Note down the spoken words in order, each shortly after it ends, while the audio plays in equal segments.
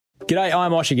G'day,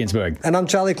 I'm Osher Ginsberg. And I'm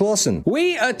Charlie Clausen.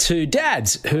 We are two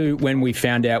dads who, when we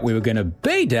found out we were going to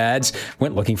be dads,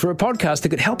 went looking for a podcast that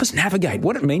could help us navigate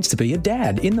what it means to be a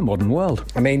dad in the modern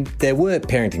world. I mean, there were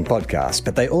parenting podcasts,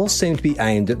 but they all seemed to be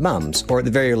aimed at mums, or at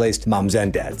the very least, mums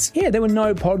and dads. Yeah, there were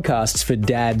no podcasts for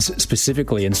dads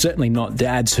specifically, and certainly not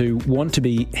dads who want to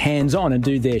be hands-on and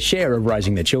do their share of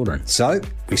raising their children. So,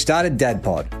 we started Dad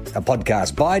Pod, a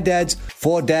podcast by dads,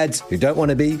 for dads who don't want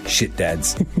to be shit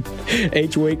dads.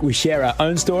 Each week we share our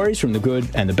own stories from the good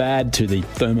and the bad to the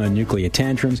thermonuclear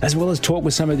tantrums, as well as talk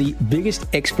with some of the biggest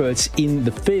experts in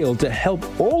the field to help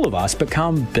all of us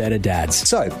become better dads.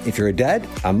 So, if you're a dad,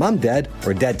 a mum dad,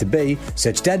 or a dad-to-be,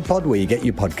 search Dad Pod where you get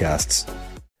your podcasts.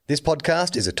 This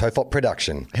podcast is a Tofop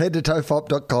production. Head to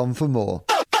tofop.com for more.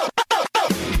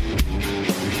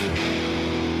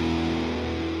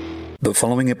 The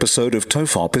following episode of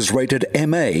TOFOP is rated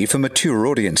MA for mature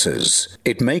audiences.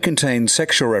 It may contain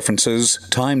sexual references,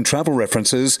 time travel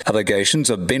references,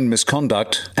 allegations of bin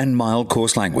misconduct, and mild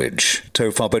coarse language.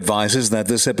 TOFOP advises that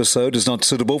this episode is not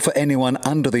suitable for anyone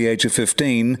under the age of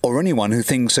 15 or anyone who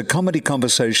thinks a comedy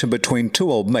conversation between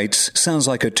two old mates sounds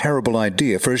like a terrible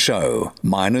idea for a show.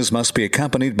 Minors must be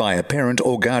accompanied by a parent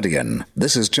or guardian.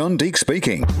 This is John Deek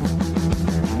speaking.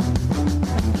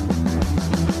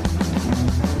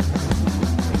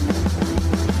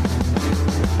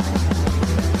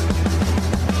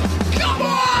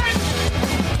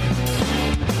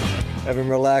 Evan,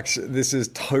 relax. This is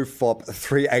Tofop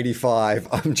 385.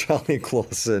 I'm Charlie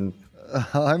Clausen.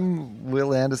 I'm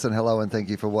Will Anderson. Hello and thank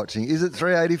you for watching. Is it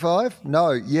 385?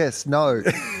 No, yes, no,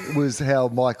 was how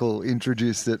Michael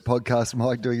introduced it. Podcast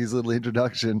Mike doing his little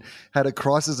introduction had a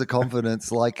crisis of confidence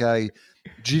like a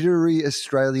jittery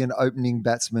Australian opening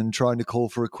batsman trying to call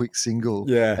for a quick single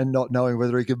and not knowing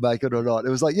whether he could make it or not. It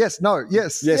was like, yes, no,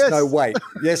 yes. No, wait.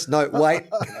 Yes, no, wait.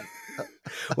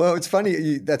 Well, it's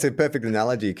funny. That's a perfect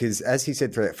analogy because as he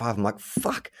said 385, I'm like,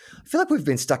 fuck, I feel like we've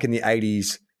been stuck in the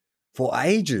 80s for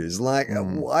ages. Like,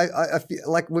 I feel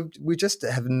like we just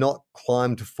have not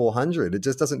climbed to 400. It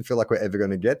just doesn't feel like we're ever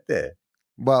going to get there.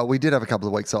 Well, we did have a couple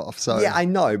of weeks off. So yeah, I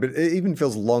know, but it even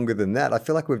feels longer than that. I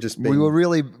feel like we've just been... We were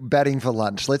really batting for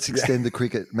lunch. Let's extend the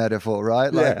cricket metaphor,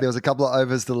 right? Like there was a couple of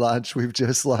overs to lunch. We've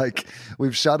just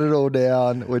we've shut it all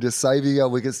down. We're just saving our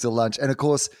wickets to lunch. And of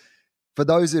course, for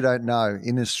those who don't know,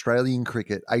 in Australian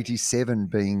cricket, 87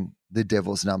 being the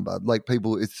devil's number, like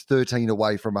people, it's 13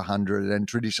 away from 100. And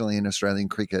traditionally in Australian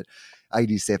cricket,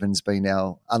 87's been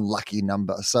our unlucky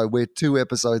number. So we're 2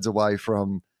 episodes away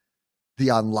from the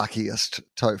unluckiest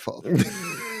Tofop.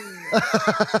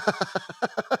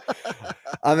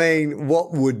 I mean,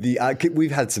 what would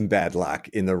we've had some bad luck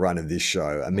in the run of this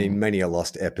show. I mean, many a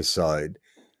lost episode.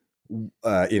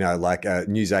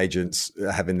 News agents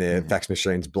having their fax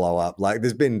machines blow up. Like,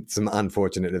 there's been some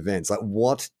unfortunate events. Like,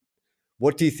 what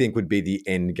do you think would be the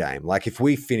end game? Like, if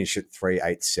we finish at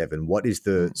 387, what is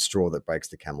the straw that breaks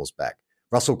the camel's back?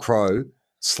 Russell Crowe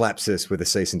slaps us with a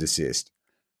cease and desist.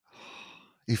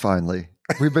 If only.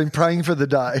 We've been praying for the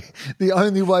day. The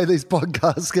only way these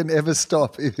podcasts can ever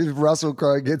stop is if Russell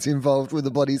Crowe gets involved with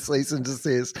the bloody cease and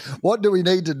desist. What do we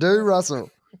need to do, Russell?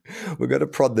 We've got to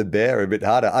prod the bear a bit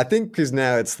harder. I think because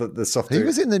now it's the softer... He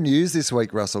was in the news this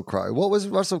week, Russell Crowe. What was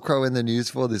Russell Crowe in the news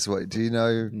for this week? Do you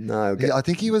know? No. Okay. I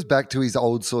think he was back to his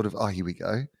old sort of, here we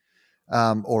go.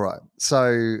 All right.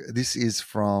 So this is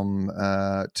from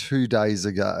 2 days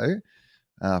ago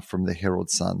from the Herald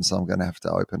Sun. So I'm going to have to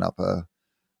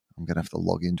I'm going to have to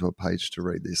log into a page to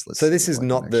read this. So this is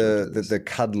not the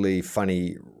cuddly,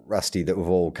 funny Rusty that we've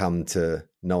all come to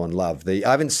know and love. I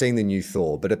haven't seen the new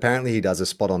Thor, but apparently he does a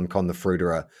spot on Con the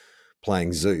Fruiterer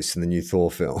playing Zeus in the new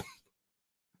Thor film.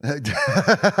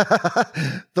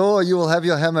 Thor, you will have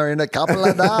your hammer in a couple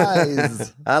of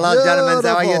days. Hello, gentlemen.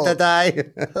 How are you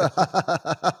today?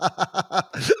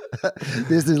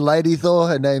 This is Lady Thor.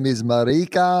 Her name is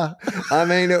Marika. I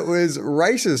mean, it was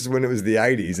racist when it was the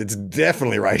 80s. It's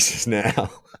definitely racist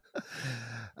now.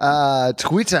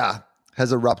 Twitter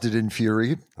has erupted in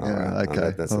fury.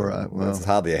 Okay. All right. Well, that's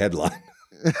hardly a headline.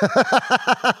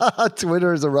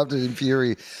 Twitter has erupted in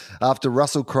fury after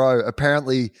Russell Crowe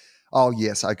apparently... Oh,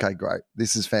 yes. Okay, great.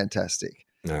 This is fantastic.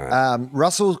 All right.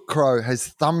 Russell Crowe has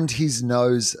thumbed his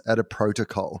nose at a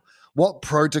protocol. What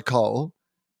protocol,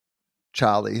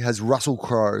 Charlie, has Russell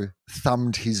Crowe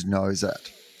thumbed his nose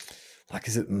at? Like,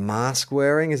 is it mask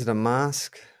wearing? Is it a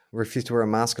mask? Refuse to wear a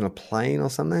mask on a plane or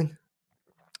something?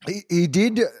 He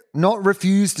did not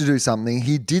refuse to do something.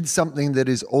 He did something that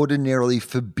is ordinarily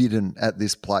forbidden at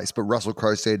this place. But Russell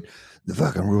Crowe said, the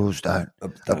fucking rules don't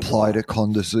apply to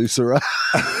Condesusera.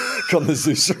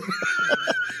 Condesusera.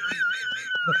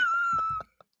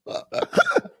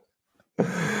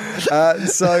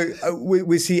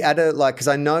 Was he at a, like, because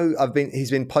I know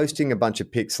he's been posting a bunch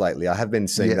of pics lately. I have been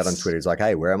seeing that on Twitter. He's like,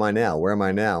 hey, where am I now? Where am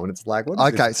I now? And it's like, what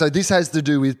is this? So this has to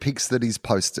do with pics that he's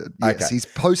posted. Yes, Okay. he's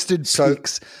posted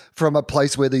pics from a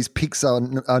place where these pics are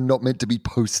not meant to be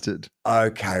posted.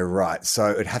 Okay, right.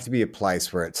 So it'd have to be a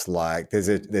place where it's like, there's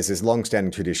this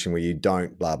long-standing tradition where you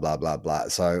don't blah, blah, blah, blah.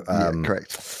 So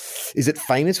correct. Is it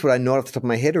famous? Would I know off the top of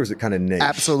my head, or is it kind of niche?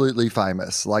 Absolutely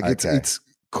famous. Like it's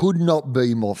could not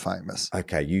be more famous.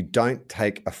 Okay, you don't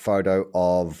take a photo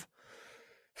of.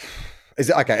 Is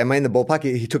it okay? Am I in the ballpark?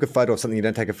 He took a photo of something you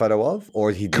don't take a photo of,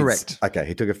 or he did, correct? Okay,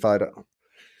 he took a photo.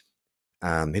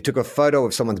 He took a photo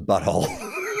of someone's butthole.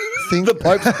 The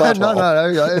Pope's butthole.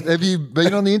 No. Have you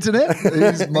been on the internet?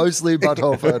 It's mostly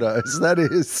butthole photos. That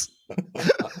is.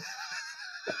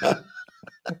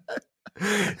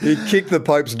 He kicked the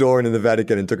Pope's door into the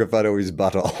Vatican and took a photo of his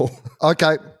butthole.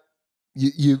 Okay.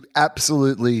 You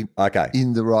absolutely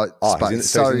in the right space.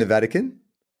 So he's in the Vatican?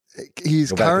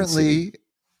 He's currently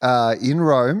in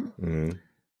Rome. Mm.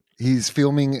 He's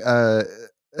filming a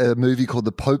movie called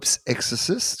The Pope's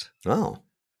Exorcist. Oh.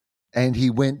 And he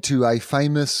went to a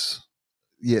famous,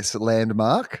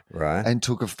 landmark. Right. And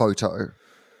took a photo.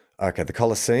 Okay, the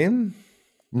Colosseum?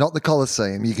 Not the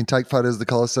Colosseum. You can take photos of the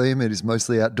Colosseum. It is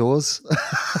mostly outdoors.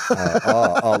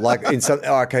 Like in some.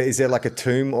 Oh, okay, is there like a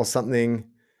tomb or something?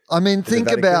 I mean,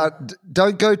 think about.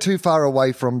 Don't go too far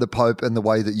away from the Pope and the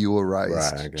way that you were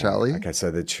raised, Charlie. Okay,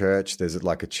 so the church. There's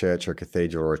like a church or a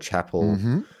cathedral or a chapel.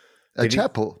 Mm-hmm. A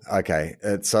chapel. Okay,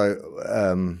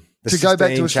 to go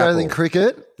back to Australian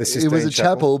cricket, it was a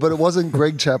chapel, but it wasn't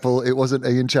Greg Chappell, it wasn't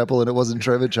Ian Chappell, and it wasn't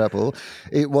Trevor Chappell.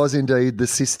 It was indeed the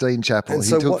Sistine Chapel. And he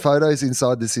took photos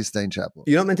inside the Sistine Chapel.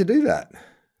 You're not meant to do that?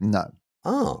 No.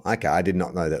 Oh, okay. I did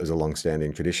not know that was a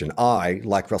long-standing tradition.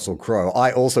 Like Russell Crowe,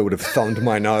 I also would have thumbed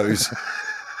my nose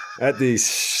at these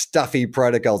stuffy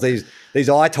protocols. These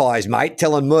eye ties, mate,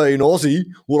 telling me in Aussie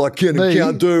what I can and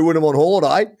can't do when I'm on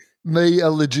holiday. Me, a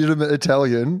legitimate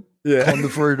Italian. Yeah. On the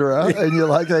Fruiterer, and you're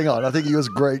like, hang on, I think he was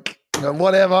Greek.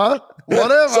 Whatever.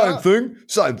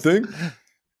 Same thing.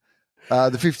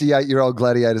 The 58-year-old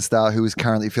gladiator star who is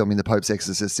currently filming The Pope's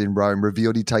Exorcist in Rome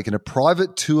revealed he'd taken a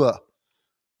private tour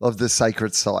of the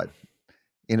sacred site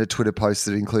in a Twitter post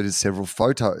that included several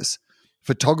photos.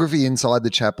 Photography inside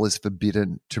the chapel is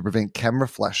forbidden to prevent camera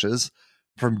flashes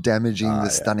from damaging the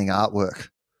stunning artwork.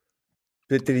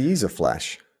 But did he use a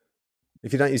flash?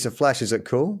 If you don't use a flash, is it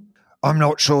cool? I'm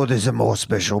not sure there's a more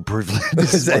special privilege.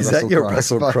 Is that your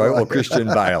Russell Crowe or Christian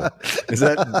Bale? Is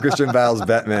that Christian Bale's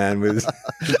Batman with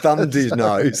thumbs to his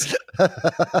nose?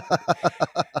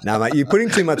 No, mate, you're putting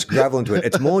too much gravel into it.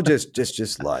 It's more just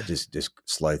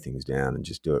slow things down and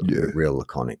just do it real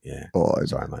laconic. Yeah.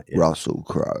 Sorry, mate. Yeah. Russell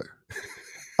Crowe.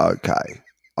 Okay,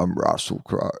 I'm Russell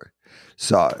Crowe.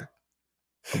 So,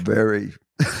 I'm very...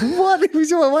 Why is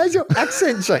your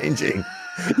accent changing?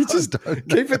 You just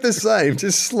keep it the same,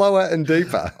 just slower and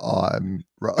deeper.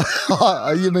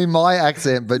 You mean my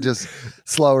accent, but just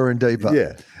slower and deeper?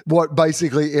 Yeah. What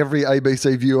basically every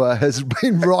ABC viewer has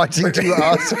been writing to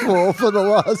ask for the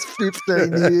last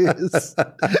 15 years.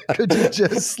 Could you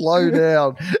just slow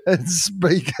down and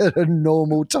speak at a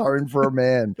normal tone for a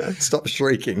man? Stop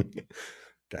shrieking.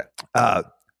 Okay.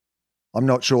 I'm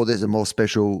not sure there's a more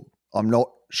special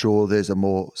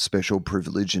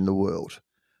privilege in the world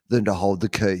than to hold the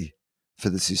key for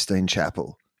the Sistine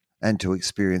Chapel and to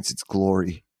experience its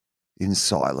glory in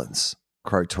silence,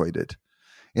 Crowe tweeted.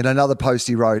 In another post,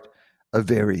 he wrote, a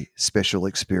very special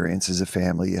experience as a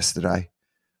family yesterday.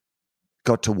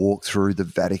 Got to walk through the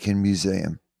Vatican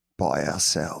Museum by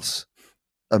ourselves.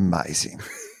 Amazing.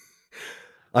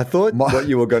 I thought what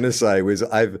you were going to say was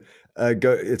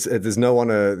there's no one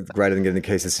greater than getting the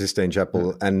keys to the Sistine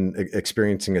Chapel and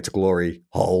experiencing its glory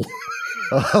hole.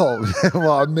 Oh,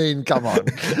 well, I mean, come on.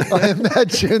 I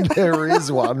imagine there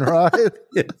is one, right?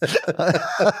 Yeah.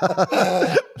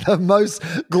 The most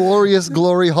glorious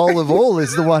glory hole of all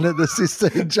is the one at the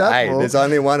Sistine Chapel. Hey, there's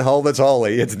only one hole that's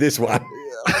holy. It's this one.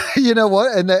 You know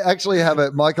what? And they actually have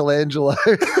it. Michelangelo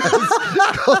has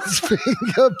God's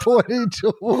finger pointing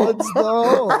towards the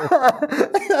hole.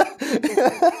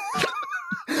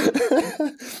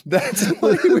 That's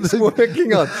what he was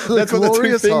working on. That's what the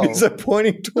two fingers are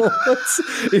pointing towards.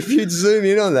 If you zoom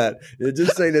in on that, you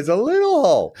just see there's a little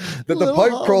hole that the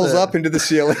Pope crawls up into the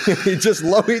ceiling and he just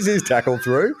lowers his tackle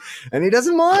through, and he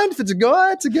doesn't mind if it's a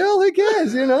guy, it's a girl, who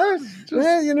cares, you know?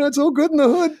 It's all good in the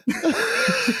hood.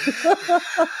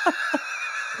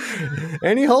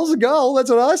 Any hole's a goal, that's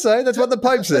what I say. That's what the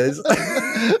Pope says.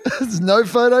 There's no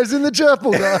photos in the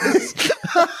chapel, guys.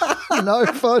 No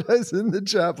photos in the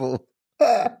chapel.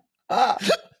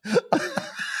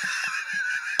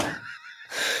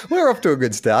 We're off to a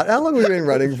good start. How long have we been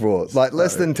running for? Like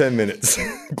less than 10 minutes.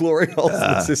 Glory holes in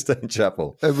the Sistine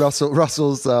Chapel.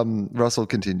 Russell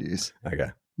continues.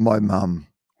 Okay. My mum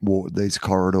walked these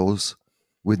corridors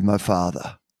with my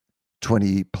father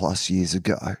 20 plus years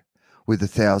ago with the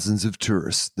thousands of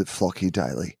tourists that flock here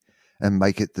daily and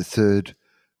make it the third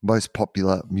most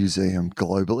popular museum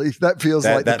globally. That feels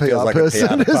like the PR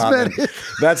person has met it.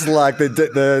 That's like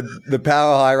the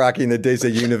power hierarchy in the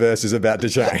DC universe is about to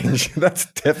change.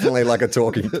 That's definitely like a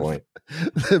talking point.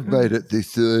 They've made it the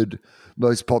third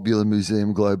most popular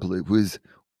museum globally with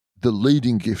the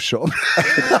leading gift shop.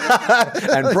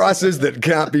 And prices that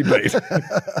can't be beat.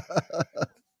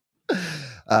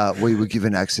 We were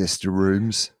given access to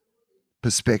rooms,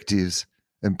 perspectives,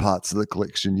 and parts of the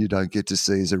collection you don't get to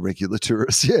see as a regular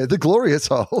tourist. Yeah, the Glorious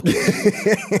Hole.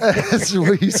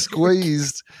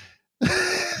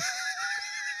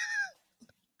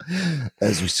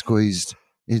 As we squeezed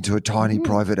into a tiny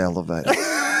private elevator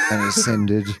and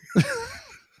ascended.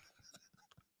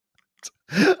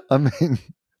 And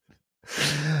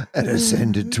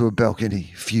ascended to a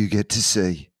balcony few get to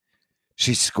see.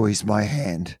 She squeezed my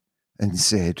hand and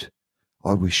said,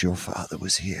 I wish your father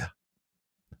was here.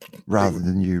 Rather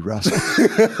than you, Russell.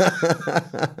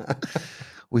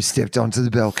 We stepped onto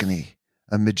the balcony,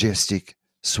 a majestic,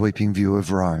 sweeping view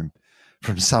of Rome.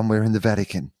 From somewhere in the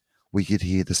Vatican, we could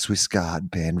hear the Swiss Guard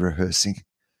band rehearsing.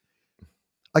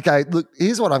 Okay, look,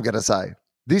 here's what I'm going to say.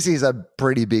 This is a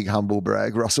pretty big humble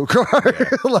brag, Russell Crowe.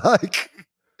 Like,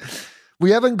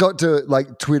 we haven't got to,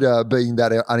 like, Twitter being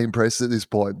that unimpressed at this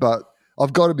point, but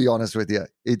I've got to be honest with you.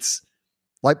 It's,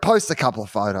 like, post a couple of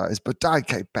photos, but don't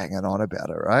keep banging on about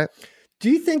it, right?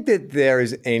 Do you think that there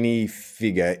is any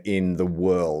figure in the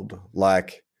world,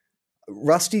 like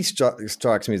Rusty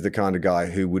strikes me as the kind of guy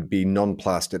who would be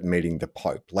nonplussed at meeting the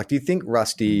Pope. Like, do you think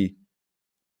Rusty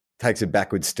takes a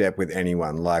backward step with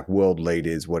anyone, like world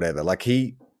leaders, whatever? Like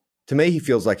to me, he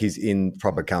feels like he's in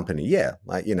proper company. Yeah,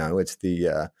 like, you know, it's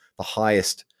the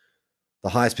highest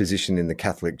position in the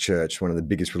Catholic Church, one of the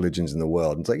biggest religions in the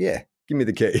world. And it's like, yeah. Give me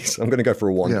the keys. I'm going to go for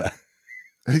a wander.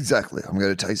 Yeah, exactly. I'm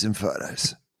going to take some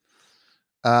photos.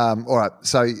 All right.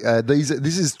 So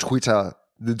this is Twitter,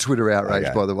 the Twitter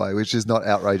outrage, by the way, which is not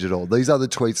outrage at all. These are the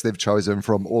tweets they've chosen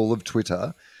from all of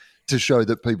Twitter to show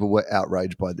that people were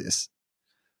outraged by this.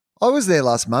 I was there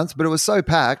last month, but it was so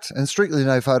packed and strictly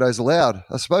no photos allowed.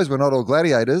 I suppose we're not all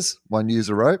gladiators, one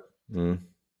user wrote. Mm.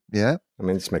 Yeah. I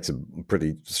mean, this makes a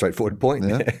pretty straightforward point.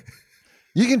 Yeah.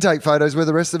 You can take photos where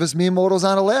the rest of us mere mortals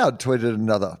aren't allowed, tweeted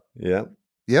another. Yeah.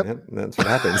 Yep. That's what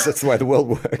happens. That's the way the world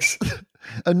works.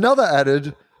 Another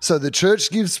added, so the church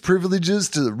gives privileges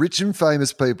to the rich and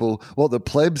famous people while the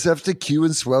plebs have to queue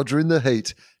and swelter in the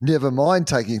heat. Never mind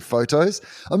taking photos.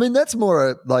 I mean, that's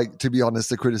more, like, to be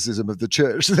honest, a criticism of the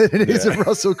church than it is of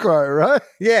Russell Crowe, right?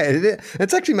 Yeah,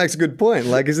 it actually makes a good point.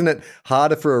 Like, isn't it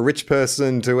harder for a rich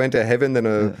person to enter heaven than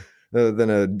a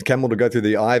camel to go through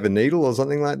the eye of a needle or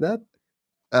something like that?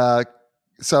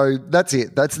 So that's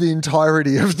it. That's the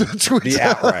entirety of the Twitter. The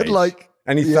outrage. Like,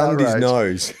 and he thumbed his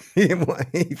nose. He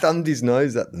thumbed his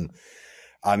nose at them.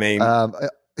 I mean,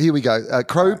 here we go.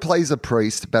 Crowe plays a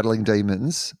priest battling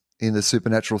demons in the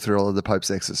supernatural thriller The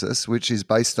Pope's Exorcist, which is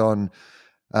based on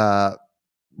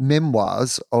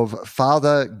memoirs of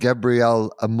Father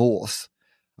Gabriel Amorth,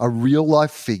 a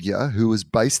real-life figure who was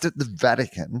based at the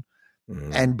Vatican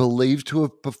and believed to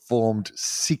have performed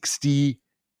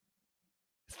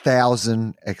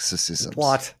 60,000 exorcisms.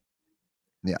 What?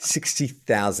 Yeah.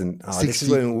 60,000. Oh,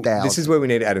 60,000. This is where we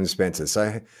need Adam Spencer.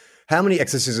 So how many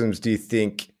exorcisms do you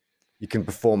think you can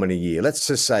perform in a year? Let's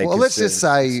just say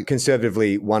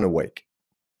conservatively one a week.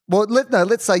 Well,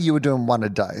 let's say you were doing one a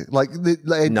day,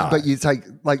 but you take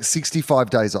like 65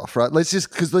 days off, right? Let's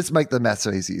make the maths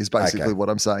easy is basically what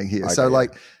I'm saying here. Okay, so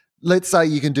let's say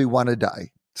you can do one a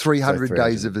day, 300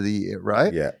 days of the year,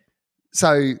 right? Yeah.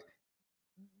 So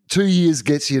 2 years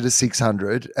gets you to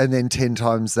 600, and then 10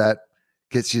 times that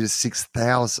gets you to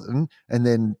 6,000, and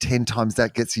then 10 times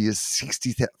that gets you to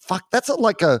 60,000. Fuck, that's a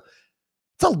lot of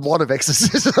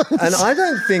exorcisms. And I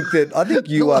think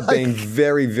you are being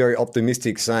very, very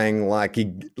optimistic, saying like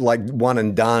one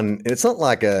and done. And it's not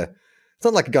like going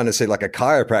to see like a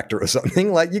chiropractor or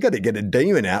something. Like, you got to get a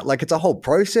demon out. Like, it's a whole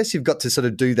process. You've got to sort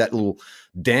of do that little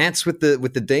dance with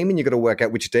the demon. You've got to work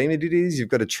out which demon it is. You've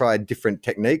got to try different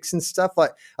techniques and stuff.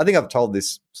 Like, I think I've told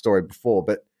this story before,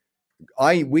 but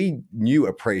we knew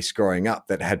a priest growing up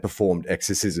that had performed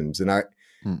exorcisms, and I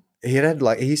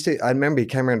remember he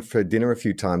came around for dinner a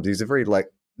few times. He was a very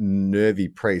like nervy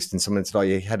priest, and someone said,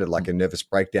 he had a nervous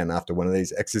breakdown after one of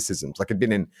these exorcisms. Like, he'd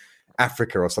been in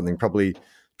Africa or something, probably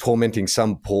tormenting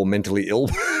some poor mentally ill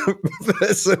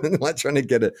person, like trying to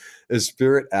get a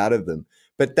spirit out of them.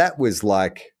 But that was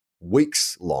like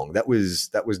weeks long. That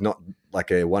was not like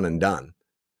a one and done.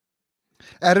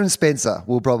 Adam Spencer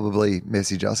will probably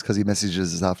message us because he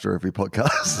messages us after every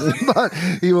podcast. But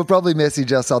he will probably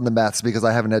message us on the maths because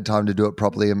I haven't had time to do it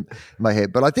properly in my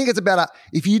head. But I think it's about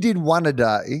if you did one a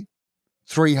day,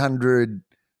 300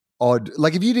 odd.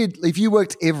 Like if you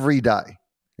worked every day,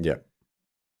 yeah,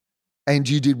 and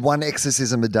you did one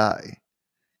exorcism a day,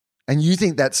 and you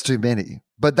think that's too many,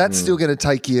 but that's still going to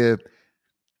take you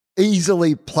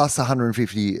easily plus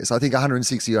 150 years. I think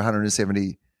 160 or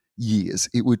 170 years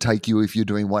it would take you if you're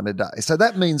doing one a day. So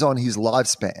that means on his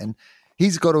lifespan,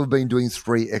 he's got to have been doing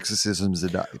 3 exorcisms a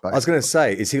day. Basically. I was going to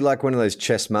say, is he like one of those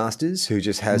chess masters who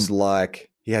just has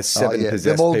he has 7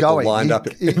 possessed all people going. lined up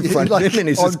in front of him, and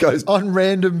he just goes on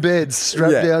random beds,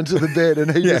 strapped down to the bed,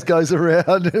 and he just goes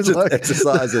around and just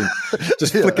exercising,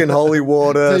 just flicking holy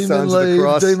water, signs of the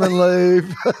cross. Demon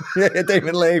leave.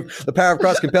 Demon leave. The power of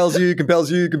Christ compels you,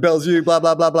 blah,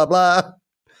 blah, blah, blah, blah.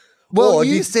 Well,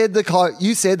 you said the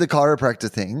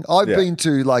chiropractor thing. I've been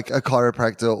to like a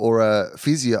chiropractor or a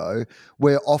physio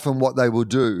where often what they will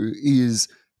do is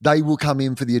they will come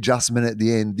in for the adjustment at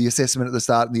the end, the assessment at the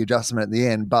start and the adjustment at the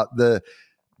end, but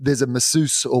there's a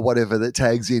masseuse or whatever that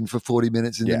tags in for 40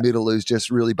 minutes in the middle who's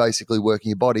just really basically working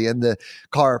your body, and the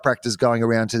chiropractor's going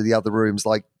around to the other rooms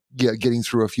like getting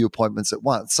through a few appointments at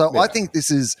once. So I think this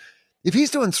is, if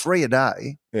he's doing 3 a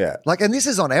day, and this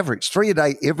is on average, 3 a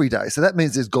day every day. So that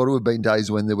means there's got to have been days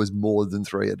when there was more than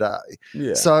 3 a day.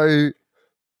 Yeah. So,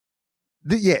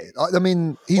 I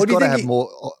mean, he's got to have more.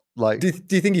 Like, do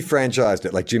you think he franchised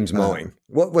it like Jim's Mowing?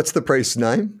 What's the priest's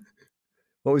name?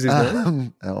 What was his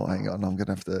name? Oh, hang on. I'm going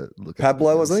to have to look at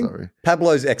Pablo, I think. Sorry.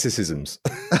 Pablo's Exorcisms.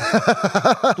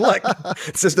 Like,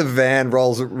 it's just a van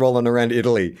rolling around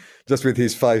Italy just with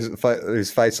his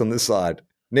face on the side.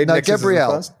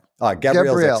 Gabrielle.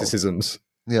 Gabrielle's Exorcisms.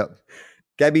 Yeah.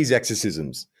 Gabby's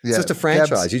Exorcisms. Yeah. It's just a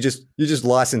franchise. You just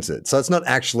license it. So it's not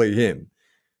actually him.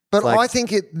 But I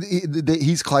think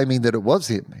he's claiming that it was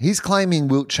him. He's claiming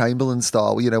Wilt Chamberlain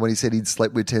style, when he said he'd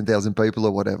slept with 10,000 people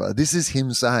or whatever. This is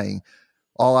him saying,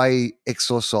 I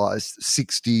exorcised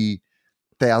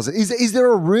 60,000. Is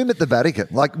there a room at the Vatican?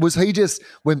 Like, was he just,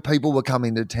 when people were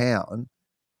coming to town,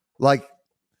 like,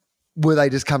 were they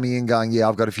just coming in going,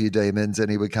 I've got a few demons, and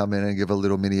he would come in and give a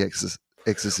little mini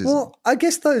exorcism? Well, I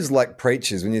guess those like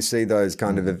preachers, when you see those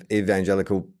kind of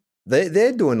evangelical,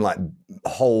 they're doing like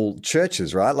whole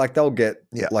churches, right? Like they'll get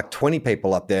like 20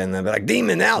 people up there and they'll be like,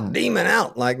 demon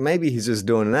out. Like maybe he's just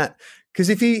doing that. Because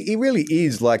if he really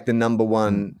is like the number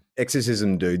one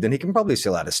exorcism dude, then he can probably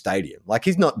sell out a stadium. Like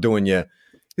he's not doing your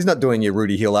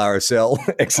Rudy Hill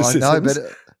RSL exorcisms. I know, but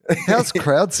how's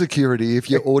crowd security if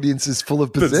your audience is full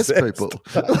of possessed people?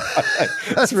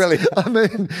 That's really... I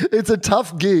mean, it's a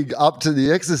tough gig up to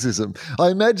the exorcism.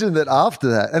 I imagine that after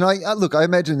that, and I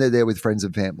imagine they're there with friends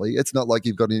and family. It's not like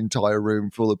you've got an entire room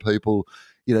full of people,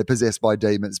 possessed by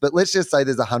demons. But let's just say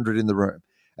there's 100 in the room.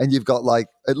 And you've got like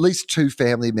at least 2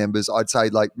 family members, I'd say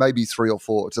like maybe 3 or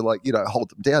 4 to like,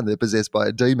 hold them down. They're possessed by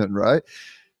a demon, right?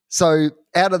 So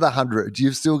out of the 100,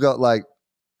 you've still got like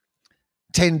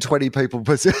 10, 20 people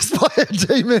possessed by a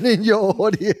demon in your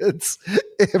audience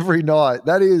every night.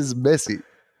 That is messy.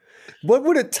 What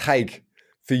would it take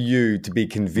for you to be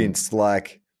convinced,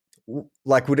 like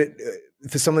would it,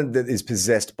 for someone that is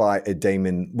possessed by a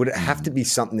demon, would it have to be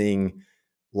something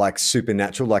like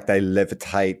supernatural, like they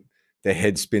levitate, their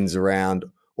head spins around?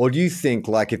 Or do you think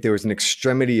like if there was an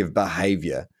extremity of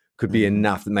behavior could be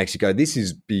enough that makes you go, this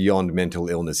is beyond mental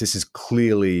illness. This is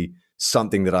clearly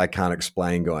something that I can't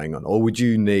explain going on? Or would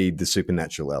you need the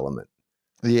supernatural element?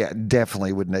 Yeah,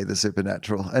 definitely would need the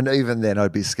supernatural. And even then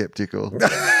I'd be skeptical.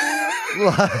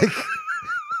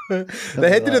 They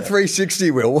head did a 360,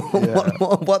 Will.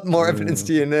 What more evidence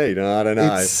do you need? I don't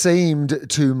know. It seemed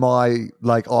to my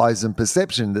eyes and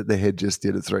perception that the head just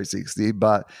did a 360,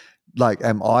 but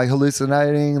am I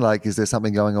hallucinating? Is there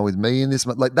something going on with me in this?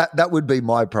 That would be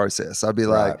my process. I'd be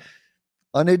like,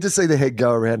 I need to see the head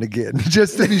go around again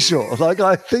just to be sure.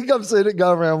 I think I've seen it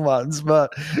go around once,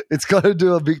 but it's got to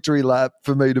do a victory lap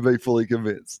for me to be fully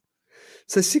convinced.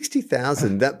 So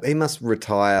 60,000, that he must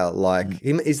retire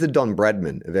he's the Don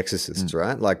Bradman of exorcists,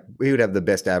 right? Like he would have the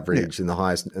best average and the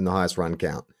highest run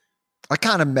count. I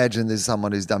can't imagine there's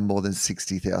someone who's done more than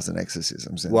 60,000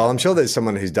 exorcisms. Well, I'm sure there's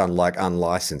someone who's done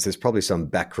unlicensed. There's probably some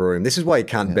back room. This is why you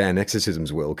can't ban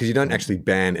exorcisms, Will, because you don't actually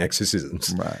ban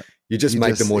exorcisms. Right. You just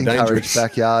make them more dangerous.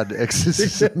 Backyard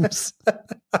exorcisms.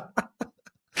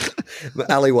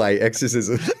 alleyway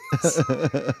exorcism.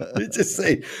 You just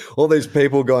see all these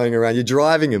people going around. You're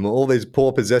driving them, all these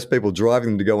poor possessed people driving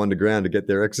them to go underground to get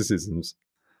their exorcisms.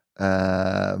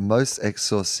 Most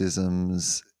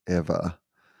exorcisms ever.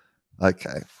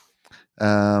 Okay.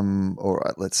 All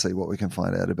right, let's see what we can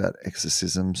find out about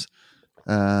exorcisms.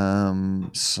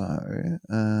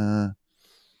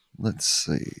 Let's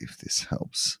see if this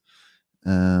helps.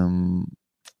 No,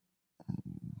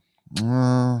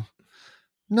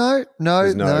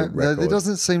 there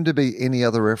doesn't seem to be any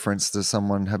other reference to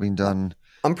someone having done.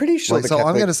 I'm pretty sure.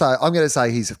 I'm going to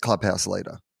say he's a clubhouse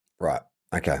leader. Right.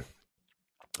 Okay.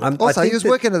 Also, he was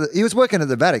working at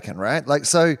the Vatican, right? Like,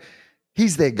 so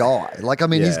he's their guy. Like, I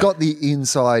mean, he's got the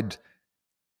inside.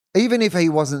 Even if he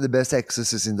wasn't the best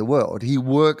exorcist in the world, he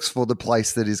works for the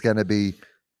place that is going to be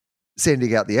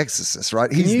sending out the exorcist, right?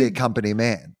 He's their company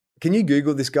man. Can you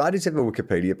Google this guy? Does he have a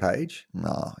Wikipedia page?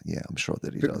 No, yeah, I'm sure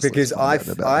that he does. Because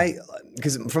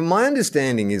because from my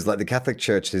understanding is like the Catholic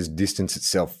Church has distanced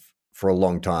itself for a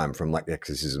long time from like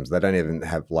exorcisms. They don't even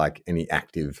have like any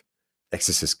active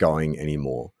exorcists going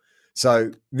anymore.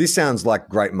 So this sounds like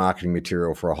great marketing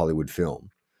material for a Hollywood film.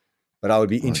 But I would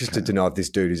be interested to know if this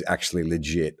dude is actually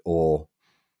legit or,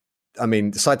 I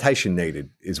mean, citation needed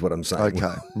is what I'm saying.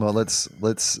 Okay. Well, let's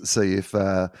see if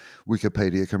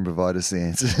Wikipedia can provide us the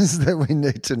answers that we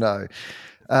need to know.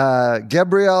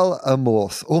 Gabriel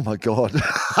Amorth. Oh, my God.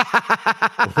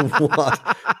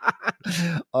 What?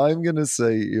 I'm going to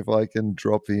see if I can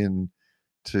drop in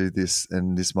to this,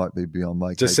 and this might be beyond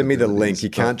my Just send me the link. You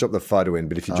can't drop the photo in,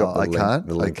 but if you drop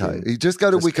the link in. You just go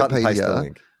to Wikipedia. Cut and paste the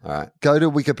link. All right. Go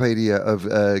to Wikipedia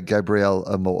of Gabriel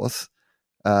Amorth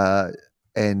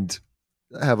and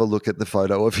have a look at the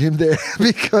photo of him there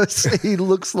because he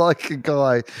looks like a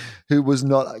guy who was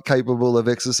not capable of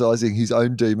exercising his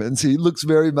own demons. He looks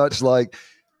very much like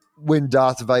when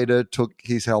Darth Vader took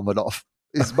his helmet off.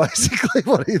 Is basically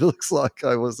what he looks like,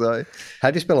 I will say.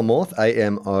 How do you spell Amorth?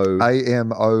 Amorth.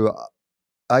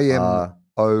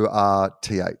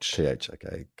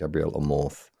 Okay. Gabriel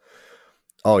Amorth.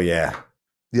 Oh, yeah.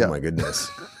 Yeah. Oh, my goodness.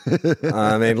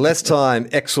 I mean, less time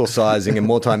exorcising and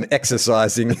more time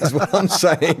exercising is what I'm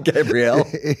saying, Gabriel.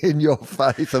 In your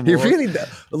faith, Amorth. He really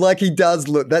he does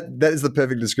look, that is the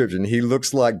perfect description. He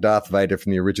looks like Darth Vader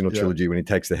from the original trilogy when he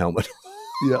takes the helmet.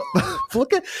 Yeah.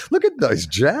 Look at those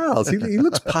jowls. He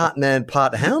looks part man,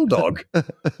 part hound dog.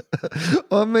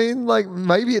 I mean, like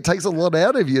maybe it takes a lot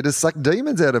out of you to suck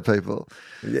demons out of people.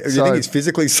 Yeah, you think he's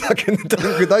physically sucking the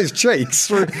dog with those cheeks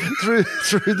through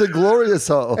the glorious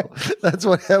hole? That's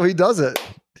how he does it.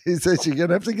 He says you're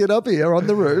gonna have to get up here on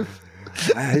the roof.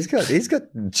 Wow, he's got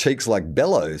cheeks like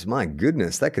bellows. My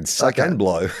goodness, that could suck and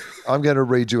blow. I'm going to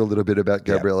read you a little bit about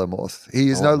Gabriel Amorth. He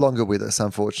is no longer with us,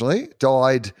 unfortunately.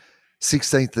 Died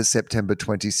 16th of September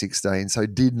 2016, so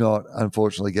did not,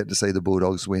 unfortunately, get to see the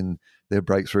Bulldogs win their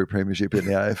breakthrough premiership in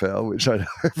the AFL, which I know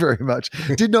very much.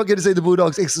 Did not get to see the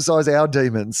Bulldogs exercise our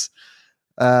demons.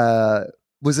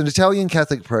 Was an Italian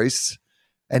Catholic priest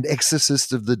and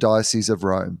exorcist of the Diocese of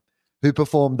Rome, who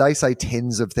performed, they say,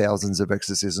 tens of thousands of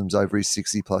exorcisms over his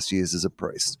 60-plus years as a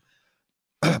priest.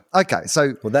 Okay,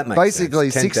 so that makes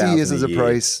basically sense. 60 years as a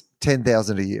priest,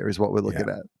 10,000 a year is what we're looking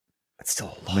at. That's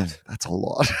still a lot. Man, that's a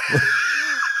lot.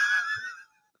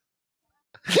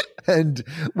 And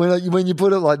when you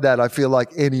put it like that, I feel like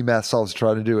any maths I was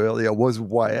trying to do earlier was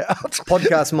way out.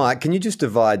 Podcast Mike, can you just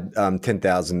divide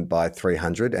 10,000 by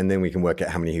 300 and then we can work out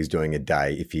how many he's doing a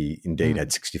day if he indeed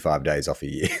had 65 days off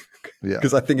a year? Yeah.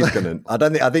 Because I think he's going to, I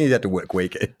think he'd have to work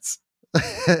weekends.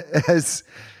 As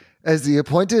the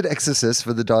appointed exorcist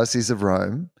for the Diocese of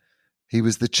Rome, he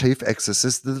was the chief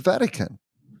exorcist of the Vatican.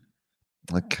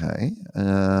 Okay.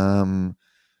 All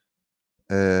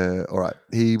right.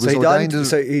 He was ordained.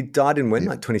 So he died in when?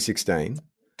 Like 2016?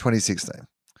 2016.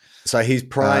 So his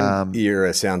prime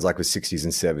era sounds like was 60s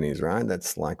and 70s, right?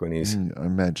 That's like when he's... I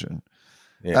imagine.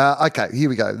 Yeah. Okay, here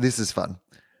we go. This is fun.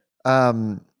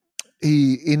 In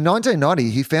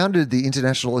 1990, he founded the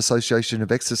International Association of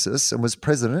Exorcists and was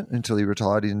president until he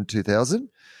retired in 2000.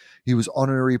 He was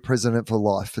honorary president for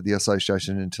life for the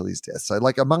association until his death. So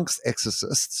like amongst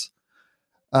exorcists...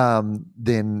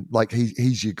 then like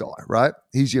he's your guy, right?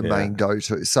 He's your main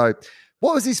go-to. So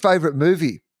what was his favorite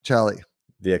movie, Charlie?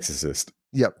 The Exorcist.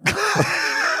 Yep.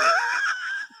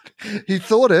 He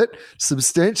thought it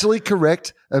substantially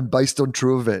correct and based on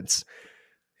true events.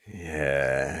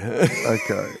 Yeah.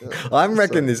 Okay. I'm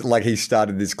reckon this like he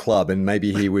started this club and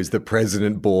maybe he was the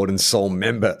president, board and sole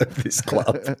member of this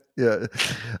club. Yeah.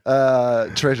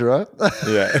 Treasurer.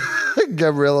 Yeah.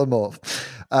 Gabriel Amorth.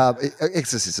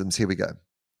 Exorcisms, here we go.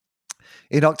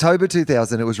 In October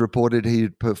 2000, it was reported he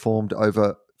had performed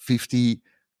over 50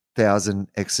 thousand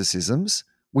exorcisms,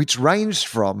 which ranged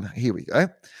from, here we go,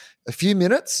 a few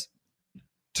minutes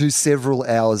to several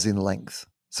hours in length.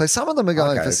 So some of them are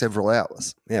going for several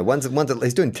hours. Yeah, one's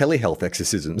he's doing telehealth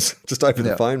exorcisms just over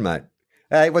the phone, mate.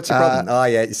 Hey, what's your problem? Oh,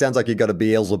 yeah, it sounds like you got a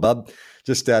Beelzebub.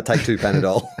 Just take 2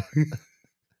 Panadol.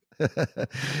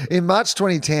 In March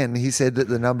 2010, he said that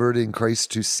the number had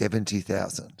increased to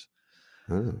 70,000.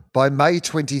 By May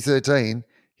 2013,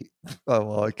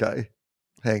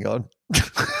 hang on.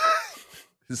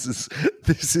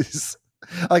 This is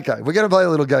okay. We're going to play a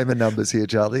little game of numbers here,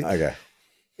 Charlie. Okay.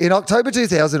 In October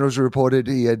 2000, it was reported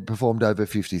he had performed over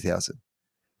 50,000.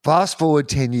 Fast forward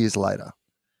 10 years later,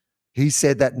 he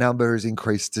said that number has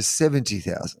increased to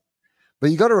 70,000. But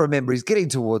you got to remember, he's getting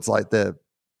towards like the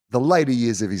later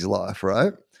years of his life,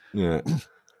 right? Yeah.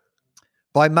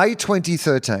 By May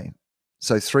 2013,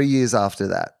 so 3 years after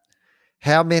that,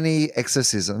 how many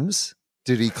exorcisms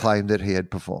did he claim that he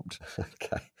had performed?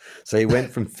 Okay. So he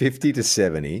went from 50 to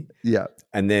 70. Yeah.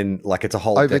 And then like it's a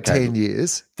whole over decade, 10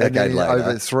 years. Decade and then later.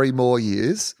 Over 3 more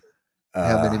years.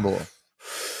 How many more?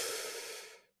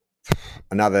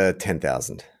 Another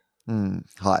 10,000.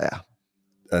 Higher.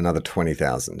 Another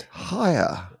 20,000.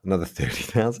 Higher. Another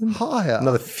 30,000. Higher.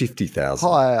 Another 50,000.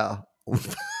 Higher.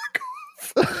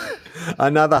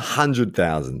 Another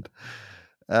 100,000.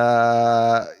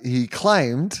 He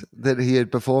claimed that he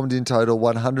had performed in total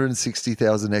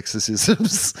 160,000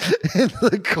 exorcisms in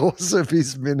the course of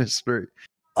his ministry.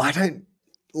 I don't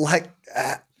like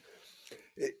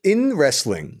in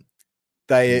wrestling.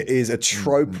 There is a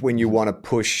trope when you want to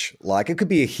push, like it could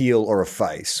be a heel or a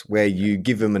face, where you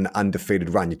give him an undefeated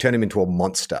run. You turn him into a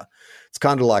monster. It's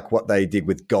kind of like what they did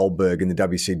with Goldberg in the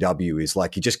WCW is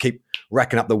like you just keep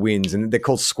racking up the wins, and they're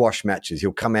called squash matches.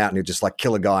 He'll come out and he'll just like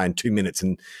kill a guy in 2 minutes.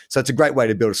 And so it's a great way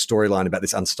to build a storyline about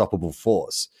this unstoppable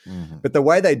force. Mm-hmm. But the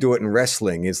way they do it in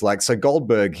wrestling is like, so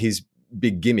Goldberg, his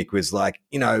big gimmick was like,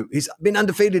 he's been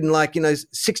undefeated in like,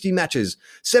 60 matches,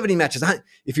 70 matches.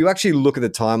 If you actually look at the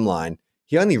timeline,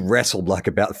 he only wrestled like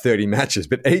about 30 matches,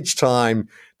 but each time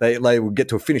they would get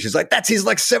to a finish, it's like, that's his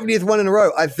like 70th one in a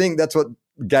row. I think that's what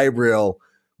Gabriel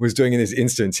was doing in this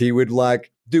instance. He would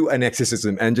like do an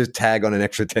exorcism and just tag on an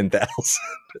extra 10,000 at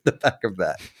the back of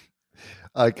that.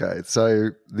 Okay, so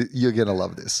you're going to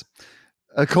love this.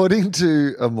 According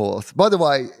to Amorth, by the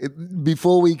way,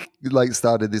 before we like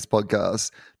started this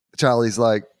podcast, Charlie's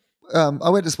like, I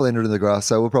went to Splendor in the Grass,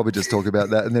 so we'll probably just talk about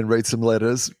that and then read some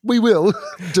letters. We will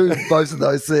do both of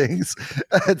those things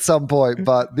at some point,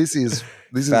 but this is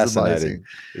amazing.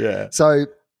 Yeah. So,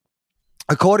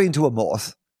 according to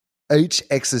Amorth, each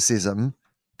exorcism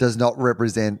does not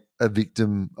represent a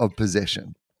victim of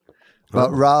possession,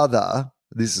 but rather,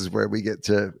 this is where we get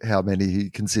to how many he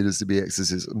considers to be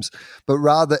exorcisms, but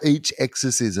rather each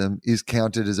exorcism is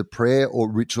counted as a prayer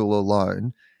or ritual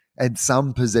alone, and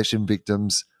some possession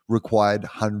victims required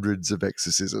hundreds of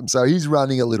exorcisms. So he's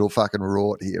running a little fucking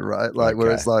rort here, right? Like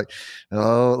where it's like,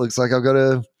 oh, it looks like I've got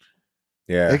to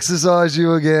exercise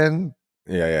you again.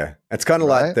 Yeah, yeah. It's kind of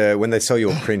like when they sell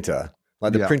you a printer.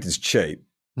 Like the printer's cheap,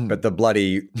 but the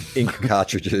bloody ink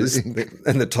cartridges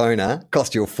and the toner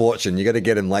cost you a fortune. You got to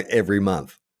get them like every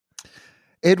month.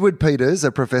 Edward Peters,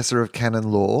 a professor of canon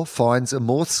law, finds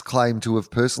Amorth's claim to have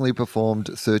personally performed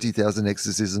 30,000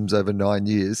 exorcisms over 9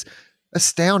 years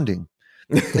astounding.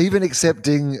 Even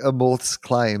accepting Amorth's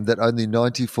claim that only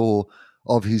 94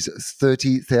 of his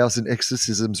 30,000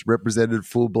 exorcisms represented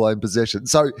full-blown possession.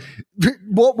 So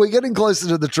what we're getting closer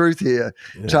to the truth here,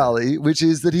 Charlie, which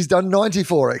is that he's done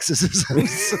 94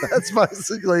 exorcisms. So that's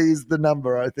basically the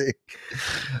number, I think.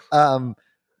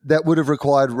 That would have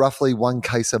required roughly one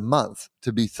case a month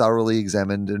to be thoroughly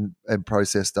examined and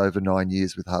processed over 9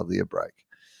 years with hardly a break.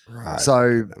 Right.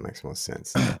 So that makes more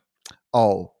sense. This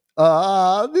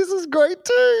is great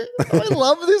too. I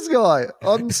love this guy.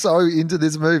 I'm so into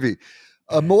this movie.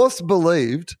 Amorth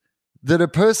believed that a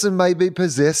person may be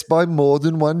possessed by more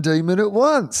than one demon at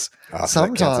once,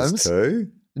 sometimes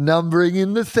numbering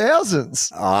in the thousands,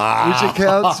 which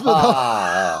accounts for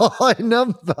the high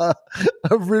number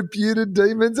of reputed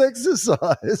demons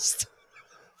exorcised.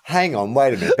 Hang on,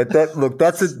 wait a minute. But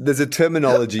there's a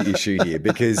terminology issue here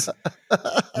because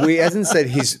we hasn't said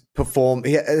he's performed.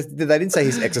 They didn't say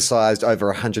he's exorcised over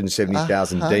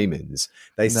 170,000 demons.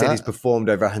 They said he's performed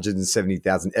over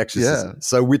 170,000 exorcisms. Yeah.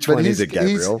 So which one is it,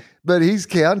 Gabriel? But he's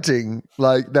counting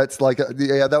like that's like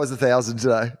that was 1,000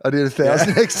 today. I did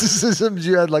 1,000 exorcisms.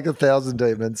 You had like 1,000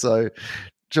 demons. So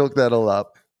chalk that all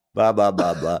up. Blah, blah,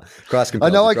 blah, blah. I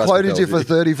know I quoted you for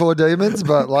 34 demons,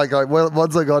 but like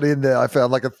once I got in there, I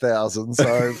found like 1,000.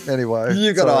 So anyway.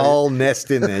 You got a whole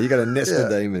nest in there. You got a nest of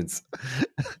demons.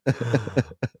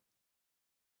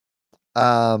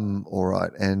 All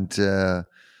right, and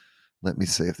let me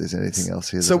see if there's anything else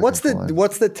here. So what's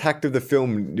the tact of the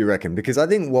film, do you reckon? Because I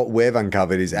think what we've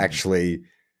uncovered is actually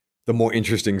the more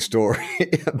interesting story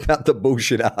about the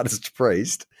bullshit artist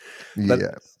priest. But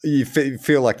you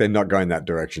feel like they're not going that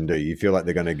direction, do you? You feel like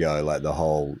they're going to go like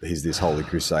he's this holy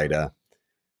crusader.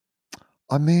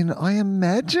 I mean, I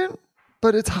imagine,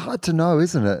 but it's hard to know,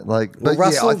 isn't it? Like, well, but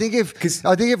Russell, I think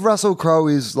if Russell Crowe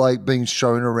is like being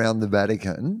shown around the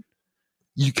Vatican,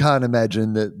 you can't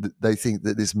imagine that they think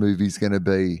that this movie's going to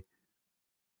be.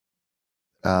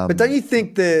 But don't you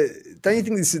think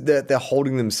that they're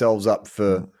holding themselves up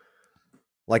for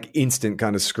like instant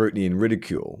kind of scrutiny and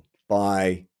ridicule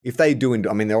by if they do?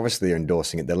 I mean, they're obviously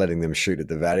endorsing it. They're letting them shoot at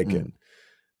the Vatican.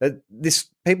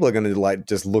 People are going to like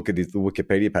just look at the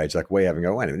Wikipedia page like we have and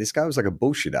go, wait a minute, this guy was like a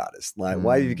bullshit artist. Like,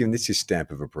 why have you given this your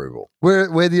stamp of approval?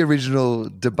 We're the original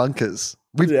debunkers.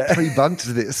 We've pre-bunked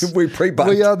this. We pre-bunked.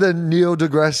 We are the Neil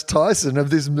deGrasse Tyson of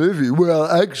this movie. Well,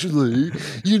 actually,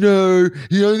 he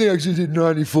only actually did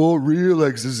 94 real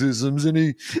exorcisms, and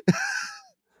he.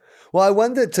 Well, I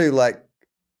wonder too, like,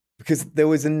 because there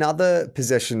was another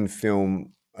possession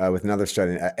film with another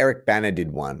Australian. Eric Bana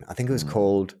did one. I think it was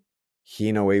called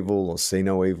Hear No Evil or See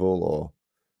No Evil or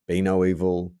Be No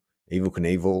Evil, Evil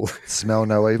Knievel. Smell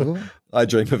No Evil? I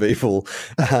Dream of Evil.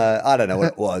 I don't know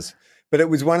what it was. But it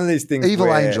was one of these things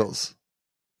Evil Angels.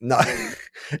 No.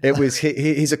 It was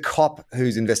he's a cop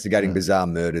who's investigating bizarre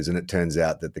murders, and it turns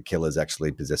out that the killer's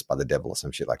actually possessed by the devil or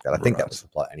some shit like that. I think that was the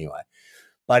plot anyway.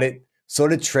 But it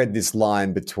sort of tread this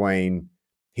line between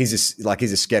he's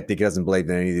a skeptic, he doesn't believe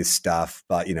in any of this stuff,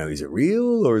 but is it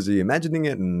real or is he imagining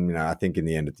it? And I think in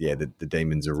the end, the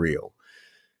demons are real.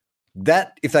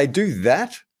 That if they do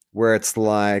that, where it's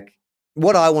like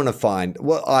what I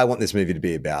want this movie to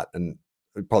be about, and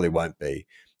it probably won't be,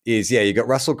 is you got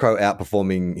Russell Crowe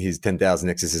outperforming his 10,000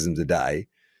 exorcisms a day,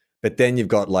 but then you've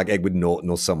got like Edward Norton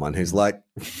or someone who's like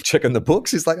checking the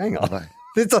books. He's like, hang on.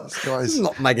 This is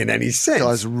not making any sense. This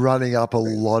guy's running up a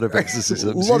lot of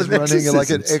exorcisms. He's running like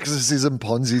an exorcism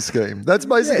Ponzi scheme. That's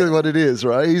basically what it is,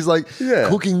 right? He's like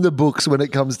cooking the books when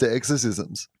it comes to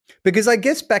exorcisms. Because I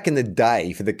guess back in the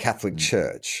day for the Catholic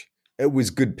Church, it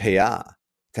was good PR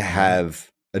to have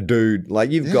a dude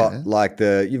like you've got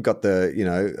the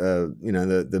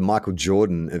Michael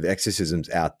Jordan of exorcisms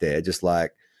out there, just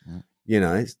like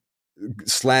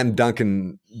slam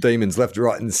dunking demons left,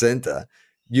 right, and center.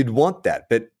 You'd want that,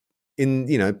 but in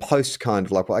post kind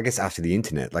of like, well, I guess after the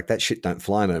internet, like that shit don't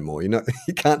fly no more. You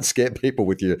can't scare people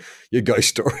with your ghost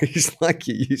stories like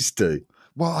you used to.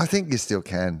 Well, I think you still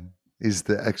can. Is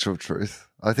the actual truth.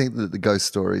 I think that the ghost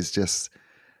stories just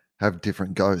have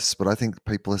different ghosts, but I think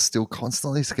people are still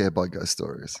constantly scared by ghost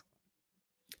stories.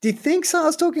 Do you think so? I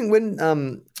was talking when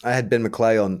I had Ben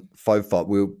McClay on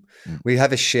Fofop. We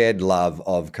have a shared love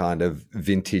of kind of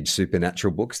vintage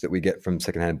supernatural books that we get from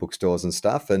secondhand bookstores and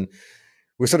stuff. And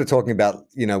we're sort of talking about,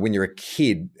 when you're a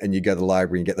kid and you go to the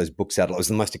library and get those books out, it was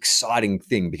the most exciting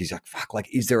thing because you're like, fuck, like,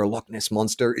 is there a Loch Ness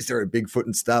monster? Is there a Bigfoot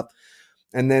and stuff?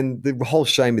 And then the whole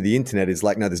shame of the internet is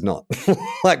like, no, there's not.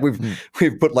 Like we've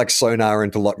put like sonar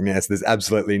into Loch Ness. There's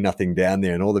absolutely nothing down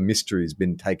there and all the mystery has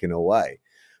been taken away.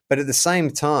 But at the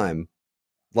same time,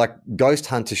 like ghost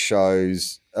hunter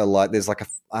shows are like, there's like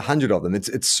 100 of them.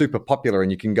 It's super popular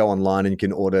and you can go online and you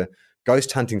can order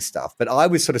ghost hunting stuff. But I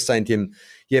was sort of saying to him,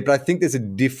 but I think there's a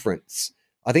difference.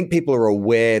 I think people are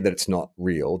aware that it's not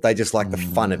real. They just like the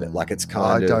fun of it. Like it's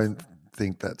kind of. I don't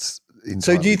think that's entirely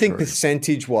So do you think true.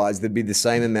 Percentage-wise there'd be the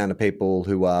same amount of people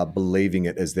who are believing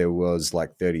it as there was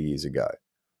like 30 years ago?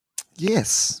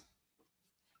 Yes.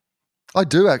 I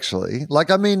do actually.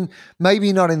 Like, I mean,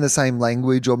 maybe not in the same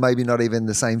language or maybe not even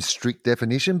the same strict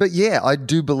definition, but yeah, I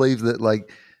do believe that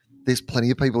like there's plenty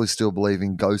of people who still believe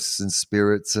in ghosts and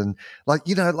spirits and like,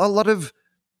 a lot of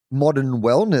modern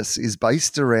wellness is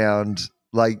based around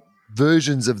like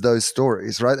versions of those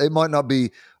stories, right? It might not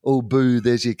be, oh, boo,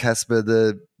 there's your Casper,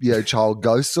 the child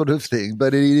ghost sort of thing,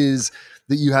 but it is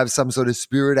that you have some sort of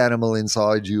spirit animal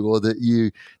inside you or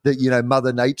that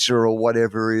Mother Nature or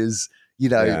whatever is,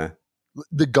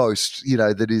 the ghost,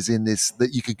 that is in this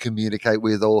that you can communicate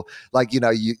with, or like,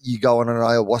 you go on an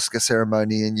ayahuasca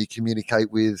ceremony and you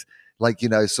communicate with like,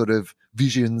 sort of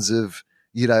visions of,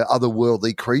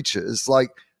 otherworldly creatures. Like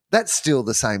that's still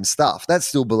the same stuff. That's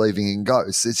still believing in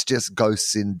ghosts. It's just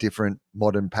ghosts in different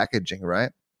modern packaging,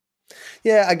 right?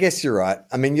 Yeah, I guess you're right.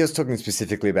 I mean, you're talking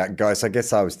specifically about ghosts. I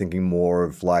guess I was thinking more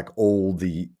of like all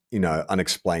the,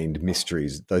 unexplained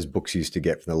mysteries those books used to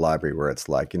get from the library where it's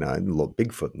like,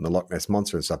 Bigfoot and the Loch Ness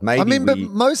Monster and stuff. Maybe but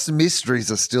most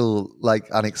mysteries are still like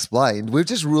unexplained. We're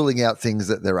just ruling out things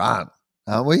that there aren't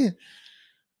we?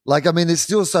 Like, I mean, there's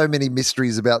still so many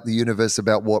mysteries about the universe,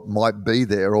 about what might be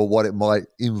there or what it might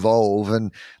involve.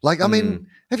 And like, I mean,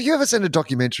 have you ever seen a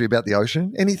documentary about the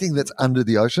ocean? Anything that's under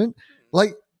the ocean?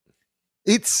 Like,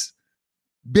 it's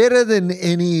better than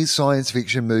any science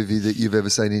fiction movie that you've ever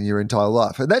seen in your entire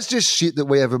life. And that's just shit that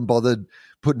we haven't bothered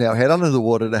putting our head under the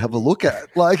water to have a look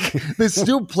at. Like, there's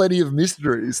still plenty of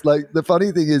mysteries. Like, the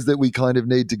funny thing is that we kind of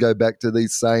need to go back to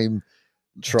these same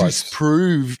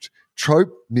disproved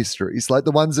trope mysteries, like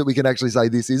the ones that we can actually say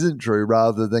this isn't true,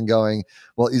 rather than going,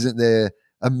 well, isn't there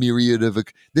a myriad of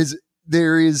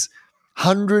there is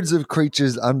hundreds of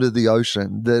creatures under the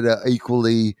ocean that are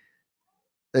equally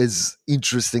as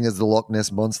interesting as the Loch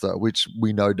Ness Monster, which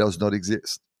we know does not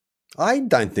exist. I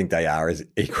don't think they are as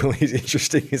equally as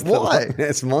interesting as the Loch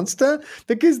Ness Monster,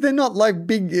 because they're not like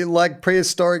big, like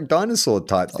prehistoric dinosaur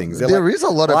type things. There is a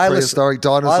lot of prehistoric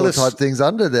dinosaur type things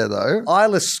under there, though.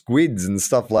 Eyeless squids and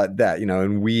stuff like that,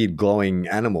 and weird glowing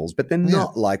animals, but they're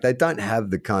not they don't have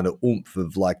the kind of oomph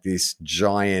of like this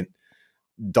giant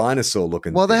dinosaur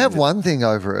looking. Well, they have one thing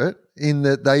over it in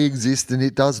that they exist and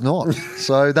it does not.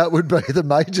 So that would be the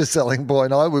major selling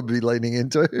point I would be leaning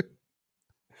into.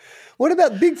 What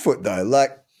about Bigfoot though?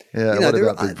 Like, what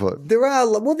about Bigfoot? There are,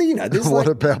 there's what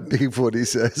about Bigfoot, he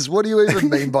says. What do you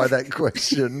even mean by that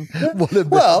question? What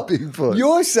about Bigfoot?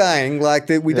 You're saying like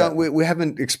that we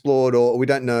haven't explored or we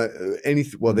don't know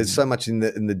anything. Well, there's so much in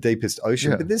the deepest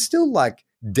ocean, but there's still like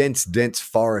dense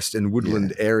forest and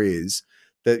woodland areas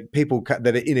that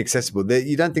that are inaccessible. That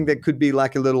you don't think there could be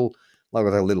like a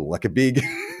big,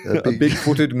 a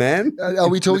big-footed man? Are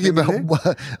we talking about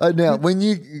now? When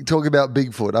you talk about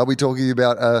Bigfoot, are we talking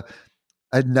about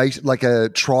a nation, like a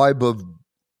tribe of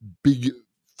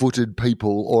big-footed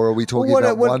people, or are we talking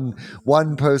about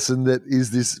one person that is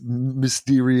this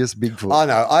mysterious Bigfoot? Oh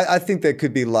no, I think there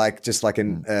could be like just like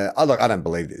an. Look, I don't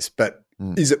believe this, but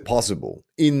is it possible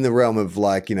in the realm of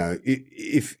like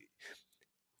if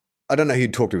I don't know who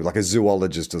you'd talk to, like a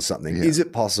zoologist or something? Yeah. Is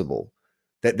it possible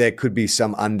that there could be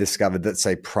some undiscovered, let's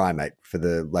say primate, for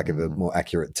the lack of a more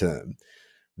accurate term,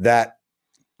 that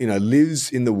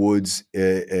lives in the woods,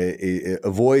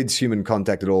 avoids human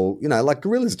contact at all? Like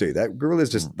gorillas do that. Gorillas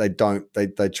just they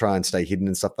try and stay hidden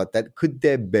and stuff like that. Could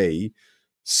there be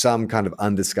some kind of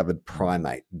undiscovered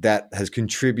primate that has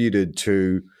contributed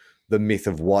to the myth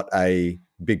of what a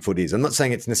Bigfoot is? I'm not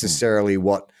saying it's necessarily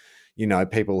what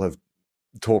people have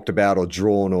talked about or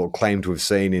drawn or claimed to have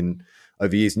seen in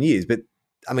over years and years, but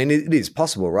I mean, it is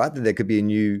possible, right, that there could be a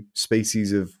new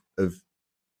species of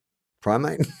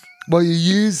primate? Well, you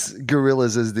use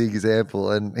gorillas as the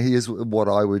example, and here's what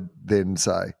I would then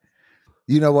say.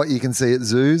 You know what you can see at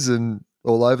zoos and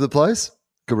all over the place?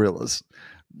 Gorillas.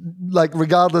 Like,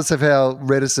 regardless of how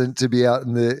reticent to be out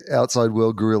in the outside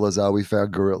world gorillas are, we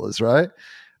found gorillas, right?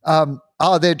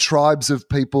 Are there tribes of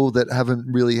people that haven't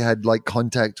really had like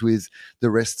contact with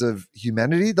the rest of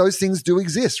humanity? Those things do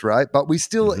exist, right? But we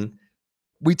still...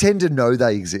 we tend to know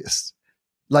they exist.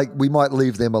 Like, we might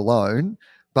leave them alone,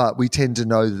 but we tend to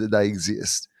know that they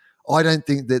exist. I don't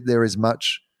think that there is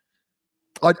much.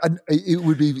 It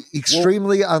would be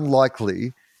extremely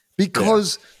unlikely,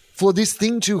 because for this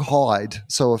thing to hide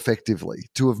so effectively,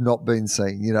 to have not been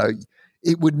seen,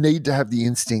 it would need to have the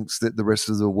instincts that the rest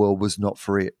of the world was not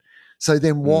for it. So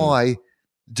then why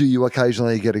do you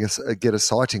occasionally get a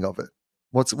sighting of it?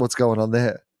 What's going on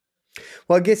there?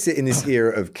 Well, I guess in this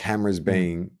era of cameras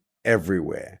being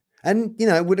everywhere, and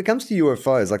when it comes to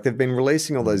UFOs, like they've been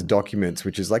releasing all those documents,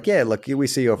 which is like, we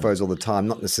see UFOs all the time.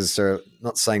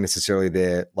 Not saying necessarily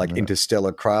they're like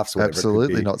interstellar crafts. Or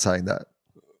absolutely not saying that.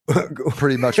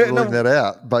 Pretty much ruling that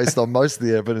out based on most of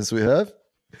the evidence we have.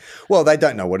 Well, they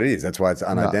don't know what it is. That's why it's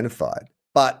unidentified. No.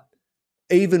 But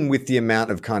even with the amount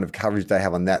of kind of coverage they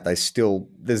have on that,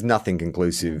 there's nothing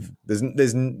conclusive.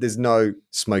 There's no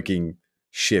smoking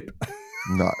ship.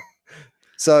 No.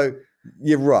 So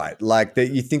you're right. Like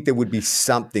you think there would be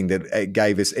something that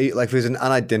gave us, like if there's an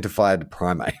unidentified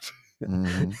primate, a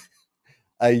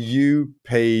I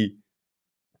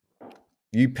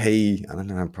don't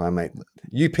know, primate,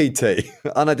 UPT,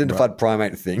 unidentified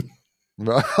primate thing.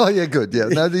 Right. Oh yeah, good. Yeah.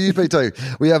 No, the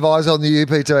UPT. We have eyes on the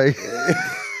UPT.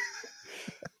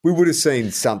 We would have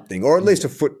seen something, or at least a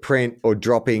footprint or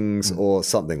droppings or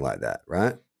something like that,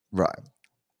 right? Right.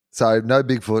 So no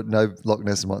Bigfoot, no Loch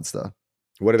Ness Monster.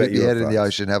 What about Get your head in the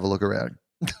ocean, have a look around.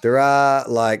 There are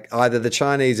like either the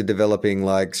Chinese are developing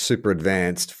like super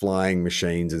advanced flying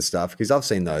machines and stuff, because I've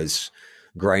seen those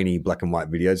grainy black and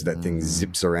white videos that thing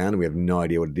zips around and we have no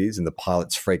idea what it is and the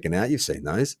pilot's freaking out. You've seen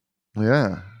those.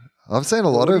 Yeah. I've seen a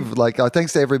lot of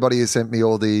thanks to everybody who sent me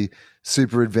all the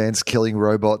super advanced killing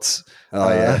robots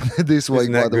this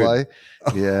week, by the way.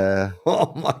 Yeah.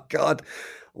 Oh my God.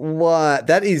 What?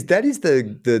 That is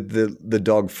the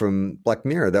dog from Black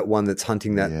Mirror, that one that's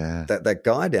hunting that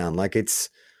guy down. Like it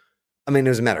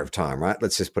was a matter of time, right?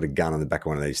 Let's just put a gun on the back of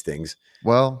one of these things.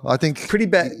 Well, I think pretty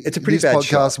bad. It's a pretty this bad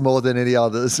podcast shot. more than any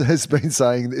others has been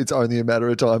saying it's only a matter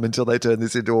of time until they turn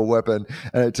this into a weapon,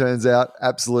 and it turns out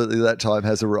absolutely that time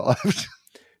has arrived.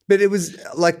 But it was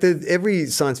like every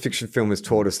science fiction film has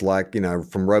taught us, like,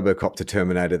 from RoboCop to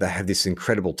Terminator, they have this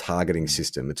incredible targeting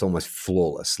system. It's almost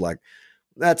flawless. Like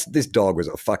this dog was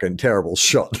a fucking terrible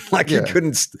shot. Like he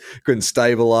couldn't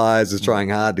stabilize, was trying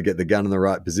hard to get the gun in the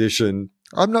right position.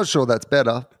 I'm not sure that's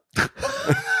better.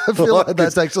 I feel like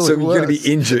that's actually worse. So you're going to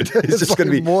be injured. It's just going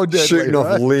to be more deadly, shooting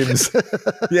off limbs.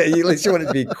 Yeah, at least you want it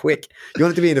to be quick. You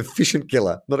want it to be an efficient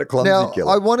killer, not a clumsy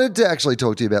killer. I wanted to actually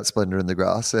talk to you about Splendor in the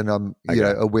Grass, and I'm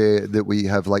aware that we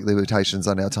have limitations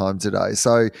on our time today.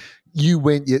 So you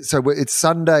went. So it's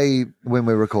Sunday when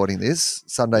we're recording this.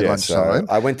 Sunday lunchtime.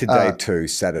 So I went to day 2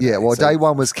 Saturday. Yeah, well, day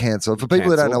 1 was cancelled. For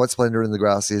people who don't know what Splendor in the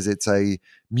Grass is, it's a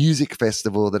music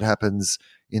festival that happens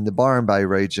in the Byron Bay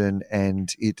region,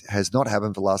 and it has not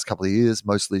happened for the last couple of years,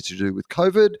 mostly to do with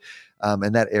COVID.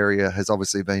 And that area has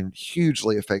obviously been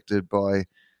hugely affected by,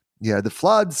 the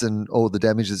floods and all the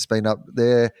damage that's been up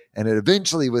there. And it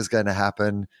eventually was going to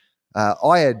happen.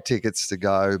 I had tickets to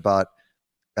go, but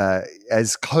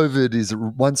as COVID is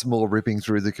once more ripping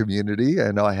through the community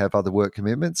and I have other work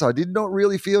commitments, I did not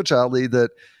really feel, Charlie,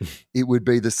 that it would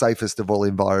be the safest of all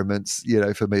environments,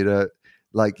 for me to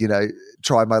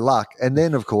try my luck. And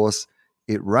then, of course,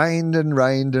 it rained and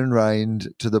rained and rained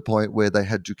to the point where they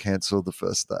had to cancel the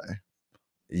first day.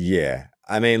 Yeah.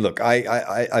 I mean, look,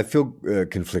 I feel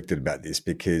conflicted about this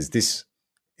because this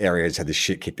area has had the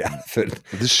shit kicked out of it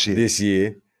this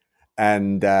year.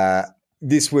 And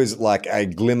this was like a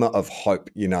glimmer of hope,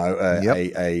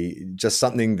 just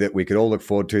something that we could all look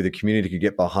forward to. The community could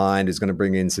get behind, is going to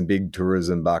bring in some big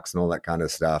tourism bucks and all that kind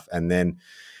of stuff. And then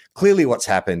clearly what's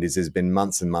happened is there's been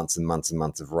months and months and months and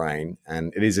months of rain,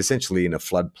 and it is essentially in a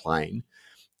floodplain.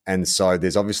 And so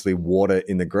there's obviously water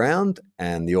in the ground,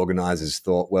 and the organizers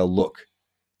thought, well, look,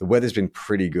 the weather's been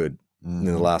pretty good in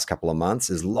the last couple of months.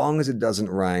 As long as it doesn't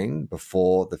rain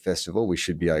before the festival, we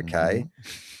should be okay.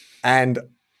 And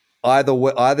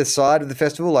either side of the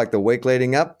festival, like the week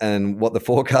leading up and what the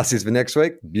forecast is for next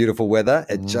week, beautiful weather.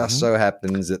 It just so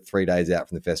happens that 3 days out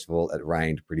from the festival, it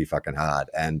rained pretty fucking hard.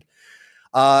 And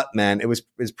man, it was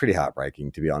pretty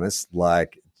heartbreaking, to be honest.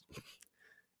 Like,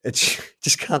 it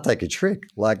just can't take a trick.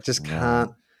 Like, just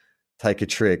can't take a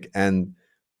trick. And,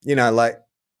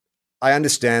 I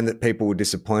understand that people were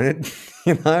disappointed,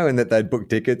 and that they'd booked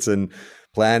tickets and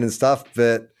planned and stuff,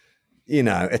 but,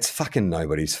 it's fucking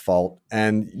nobody's fault.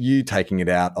 And you taking it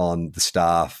out on the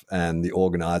staff and the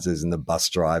organizers and the bus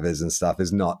drivers and stuff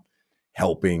is not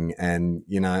helping. And,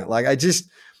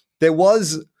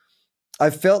 I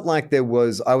felt like I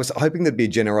was hoping there'd be a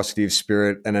generosity of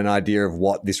spirit and an idea of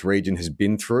what this region has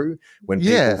been through when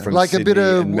people from like Sydney a bit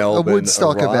of and Melbourne a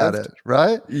Woodstock arrived. about it,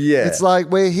 right? Yeah. It's like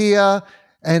we're here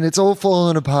and it's all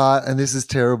falling apart and this is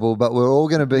terrible, but we're all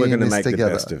going to be in this make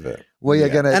together. The best of it. We are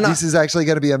going to, this is actually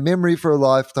going to be a memory for a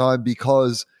lifetime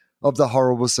because of the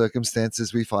horrible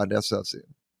circumstances we find ourselves in.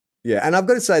 Yeah. And I've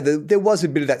got to say that there was a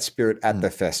bit of that spirit at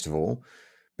the festival,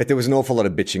 but there was an awful lot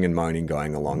of bitching and moaning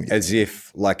going along, as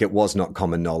if like it was not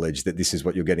common knowledge that this is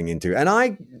what you're getting into. And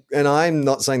I'm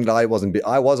not saying that I wasn't.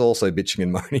 I was also bitching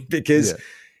and moaning because,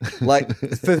 like,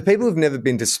 for people who've never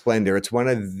been to Splendor, it's one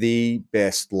of the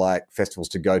best like festivals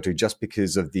to go to, just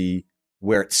because of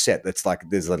where it's set. It's like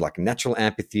there's like a natural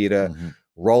amphitheater,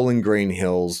 rolling green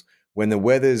hills. When the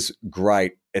weather's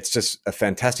great, it's just a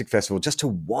fantastic festival just to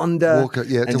wander. Walk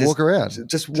around.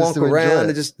 Just walk around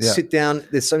and just sit down.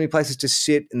 There's so many places to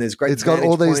sit, and there's great. It's got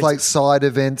all these like side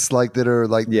events like that are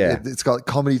like, it's got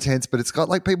comedy tents, but it's got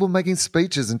like people making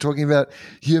speeches and talking about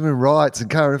human rights and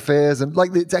current affairs, and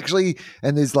like it's actually,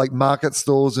 and there's like market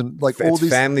stalls and like all it's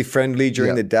these family friendly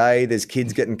during the day. There's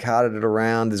kids getting carted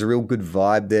around. There's a real good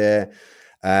vibe there,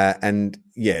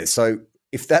 so.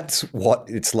 If that's what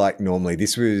it's like normally,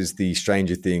 this was the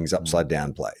Stranger Things upside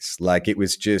down place. Like it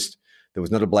was just, there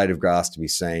was not a blade of grass to be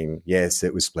seen. Yes,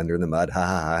 it was Splendor in the mud. Ha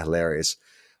ha ha, hilarious.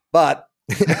 But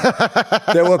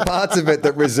there were parts of it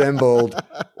that resembled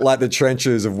like the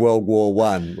trenches of World War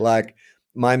I. Like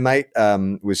my mate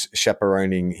was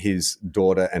chaperoning his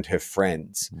daughter and her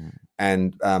friends.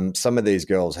 And some of these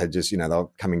girls had just, they were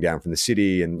coming down from the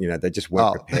city and, they just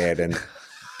weren't prepared. And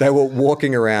they were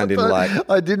walking around in like...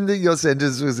 I didn't think your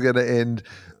sentence was going to end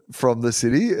from the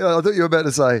city. I thought you were about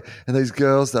to say, and these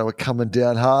girls, they were coming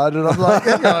down hard. And I'm like,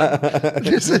 hang on,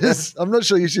 I'm not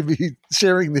sure you should be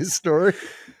sharing this story.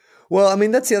 Well, I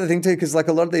mean, that's the other thing too, because like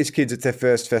a lot of these kids, it's their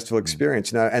first festival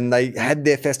experience, and they had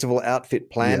their festival outfit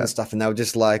planned and stuff, and they were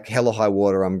just like, hell or high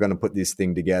water, I'm going to put this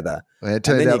thing together. Well, it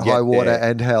turned out high water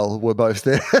and hell were both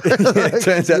there. It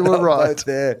turns out you were right both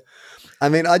there. I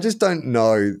mean, I just don't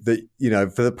know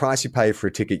that, for the price you pay for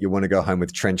a ticket, you want to go home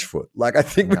with trench foot. Like, I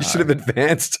think we should have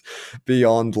advanced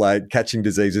beyond like catching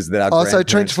diseases that our so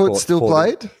trench foot still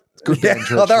played? Good band,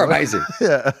 trench they're amazing.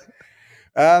 Yeah.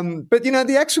 But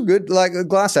the actual good, like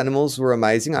Glass Animals were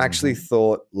amazing. I actually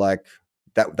thought like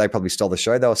that they probably stole the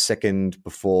show. They were second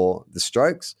before the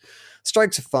Strokes.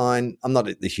 Strokes are fine. I'm not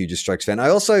the hugest Strokes fan. I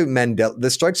also the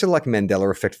Strokes are like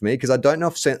Mandela effect for me because I don't know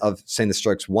if I've seen the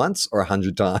Strokes once or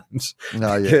 100 times.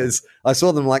 No, yeah. Because I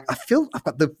saw them like I've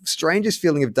got the strangest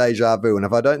feeling of deja vu, and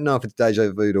if I don't know if it's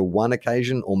deja vu to one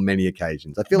occasion or many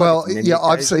occasions, I feel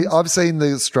occasions. I've seen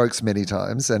the Strokes many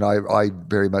times, and I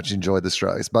very much enjoy the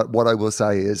Strokes. But what I will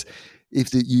say is,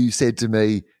 if you said to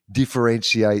me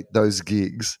differentiate those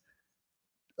gigs,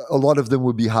 a lot of them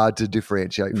would be hard to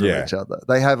differentiate from each other.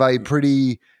 They have a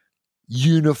pretty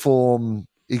uniform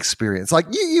experience. Like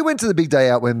you went to the big day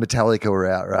out when Metallica were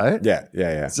out, right?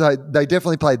 Yeah. So they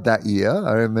definitely played that year.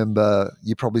 I remember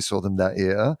you probably saw them that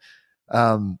year.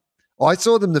 I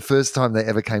saw them the first time they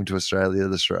ever came to Australia,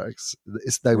 the Strokes.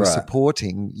 They were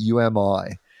supporting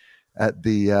UMI at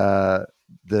the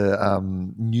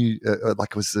new like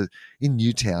it was in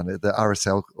Newtown at the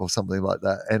RSL or something like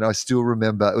that, and I still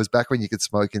remember it was back when you could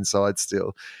smoke inside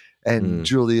still, and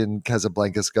Julian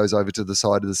Casablancas goes over to the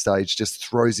side of the stage, just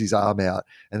throws his arm out,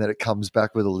 and then it comes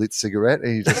back with a lit cigarette,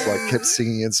 and he just like kept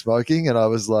singing and smoking, and I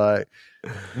was like,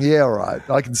 yeah, all right,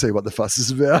 I can see what the fuss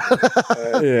is about.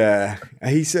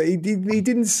 He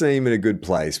didn't seem in a good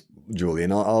place,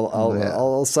 Julian.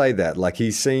 I'll say that. Like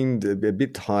he seemed a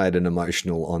bit tired and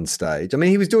emotional on stage. I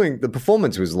mean, the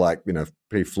performance was like,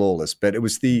 pretty flawless, but it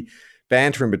was the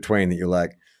banter in between that you're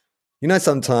like,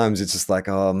 sometimes it's just like,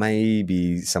 oh,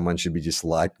 maybe someone should be just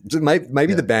like,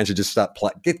 maybe the band should just start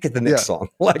playing. Get the next song.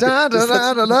 Like, da, da,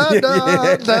 da, da,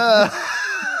 da, da.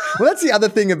 Well, that's the other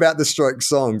thing about the Strokes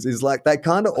songs is like they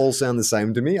kind of all sound the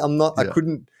same to me. I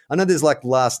know there's like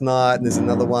Last Night and there's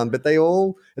another one, but it's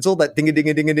all that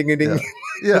ding-a-ding-a-ding-a-ding-a-ding.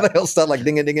 Yeah. They all start like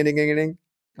ding-a-ding-a-ding-a-ding.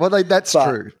 Well, that's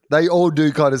true. They all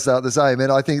do kind of start the same. And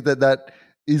I think that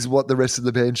is what the rest of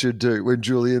the band should do when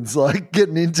Julian's like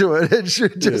getting into it. It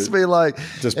should just be like,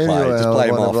 just play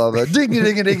him off.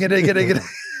 Ding-a-ding-a-ding-a-ding-a-ding.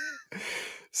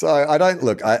 So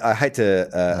I hate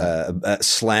to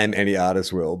slam any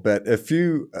artist, Will, but a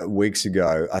few weeks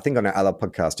ago, I think on our other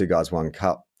podcast, Two Guys, One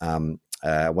Cup, one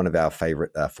of our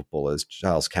favourite footballers,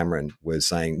 Charles Cameron, was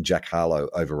saying Jack Harlow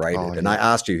overrated. Oh, yeah. And I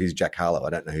asked you, who's Jack Harlow? I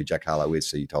don't know who Jack Harlow is.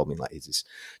 So you told me like he's this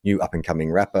new up-and-coming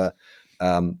rapper.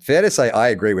 Fair to say I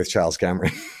agree with Charles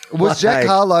Cameron. Was Jack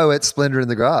Harlow at Splendour in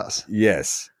the Grass?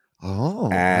 Yes.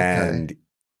 Oh, and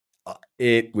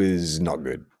it was not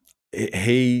good.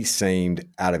 He seemed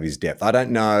out of his depth. I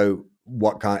don't know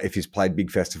if he's played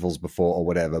big festivals before or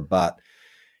whatever, but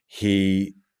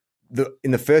in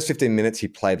the first 15 minutes, he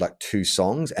played like 2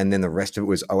 songs, and then the rest of it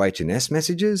was OH&S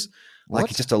messages. Like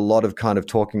it's just a lot of kind of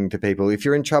talking to people. If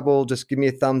you're in trouble, just give me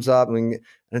a thumbs up.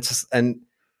 And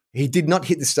he did not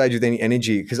hit the stage with any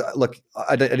energy because, look,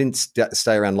 I didn't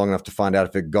stay around long enough to find out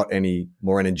if it got any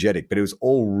more energetic, but it was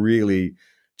all really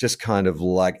just kind of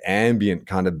like ambient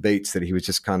kind of beats that he was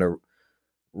just kind of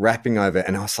rapping over.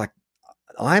 And I was like,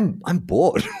 I'm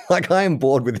bored. Like I am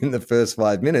bored within the first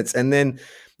 5 minutes. And then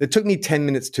it took me 10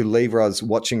 minutes to leave where I was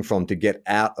watching from to get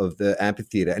out of the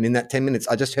amphitheater. And in that 10 minutes,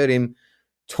 I just heard him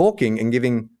talking and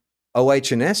giving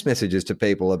OH&S messages to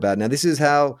people about, now this is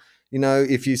how,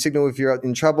 if you signal if you're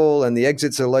in trouble and the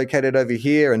exits are located over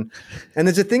here. And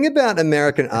there's a thing about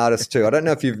American artists too. I don't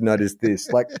know if you've noticed this.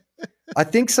 Like I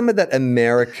think some of that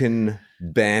American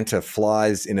banter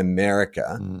flies in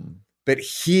America. But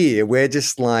here we're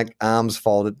just like arms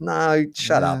folded. No,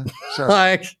 shut up. Sure.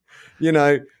 Like,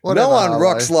 whatever, no one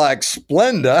rocks like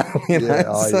Splendor.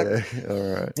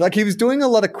 All right. Like he was doing a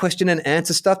lot of question and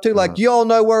answer stuff too. Like, you all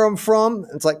know where I'm from?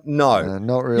 It's like, no,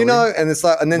 not really. And it's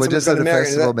like, and then we're just at a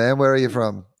festival, man. Where are you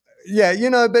from? Yeah,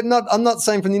 but I'm not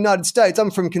saying from the United States.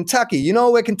 I'm from Kentucky. You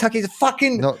know where Kentucky's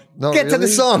fucking not get really. To the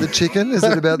song. The chicken? Is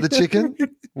it about the chicken?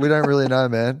 We don't really know,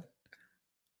 man.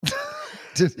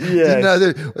 Didn't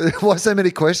know why so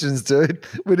many questions, dude?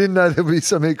 We didn't know there'd be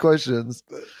so many questions.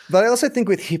 But I also think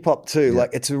with hip hop too,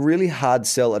 like it's a really hard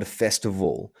sell at a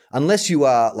festival unless you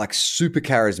are like super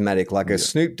charismatic, like a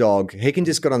Snoop Dogg. He can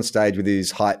just get on stage with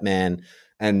his hype man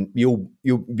and you'll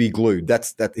be glued.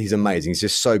 He's amazing. He's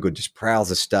just so good. Just prowls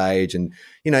the stage, and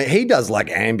he does like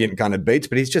ambient kind of beats,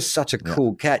 but he's just such a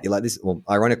cool cat. You're like this. Well,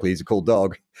 ironically, he's a cool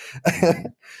dog.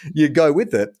 You go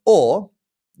with it, or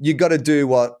you got to do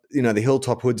what the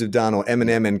Hilltop Hoods have done, or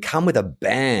Eminem, and come with a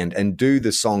band and do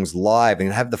the songs live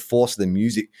and have the force of the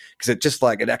music, because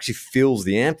it actually fills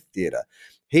the amphitheater.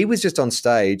 He was just on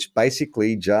stage,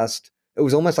 basically it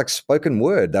was almost like spoken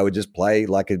word. They would just play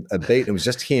like a beat. It was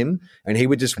just him, and he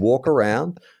would just walk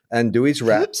around and do his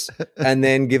raps and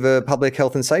then give a public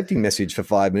health and safety message for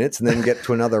 5 minutes and then get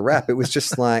to another rap. It was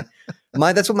just like,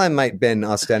 that's what my mate Ben, I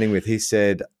was standing with, he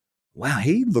said, wow,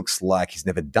 he looks like he's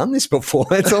never done this before.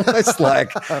 It's almost like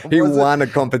he won a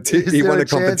competition. He won a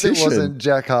competition. It wasn't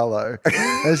Jack Harlow.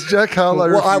 As Jack Harlow,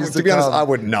 to be honest, I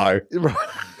wouldn't know.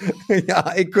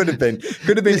 Yeah, it could have been.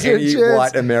 Could have been any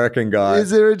white American guy. Is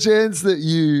there a chance that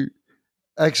you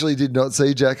actually did not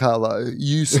see Jack Harlow?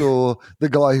 You saw the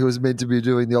guy who was meant to be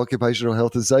doing the occupational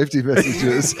health and safety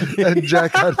messages, and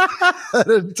Jack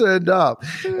hadn't turned up.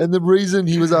 And the reason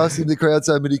he was asking the crowd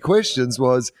so many questions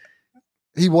was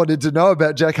he wanted to know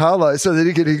about Jack Harlow so that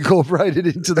he could incorporate it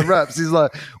into the raps. He's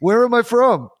like, where am I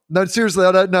from? No, seriously,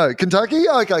 I don't know. Kentucky?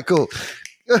 Okay, cool.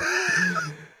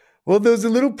 Well, there was a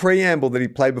little preamble that he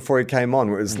played before he came on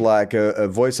where it was like a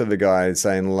voiceover guy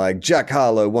saying like, Jack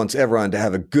Harlow wants everyone to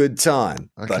have a good time,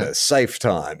 but a safe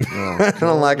time. Oh, and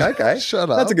I'm like, okay, shut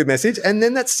up. That's a good message. And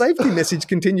then that safety message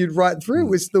continued right through. It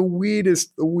was the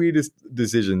weirdest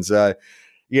decision. So,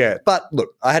 yeah. But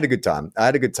look, I had a good time.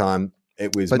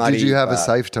 It was muddy. Did you have a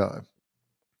safe time?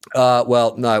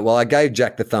 Well, no. Well, I gave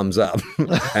Jack the thumbs up.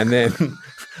 And then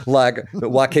like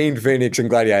Joaquin Phoenix and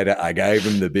Gladiator, I gave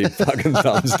him the big fucking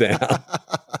thumbs down.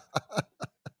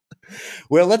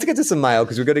 Well, let's get to some mail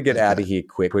because we've got to get out of here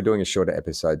quick. We're doing a shorter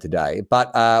episode today,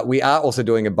 but we are also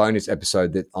doing a bonus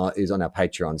episode that is on our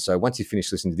Patreon. So once you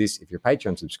finish listening to this, if you're a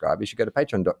Patreon subscriber, you should go to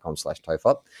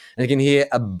patreon.com/tofop and you can hear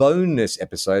a bonus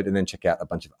episode and then check out a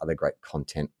bunch of other great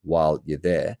content while you're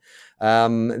there.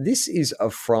 This is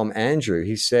from Andrew.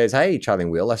 He says, hey, Charlie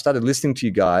and Will, I started listening to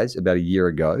you guys about a year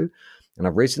ago, and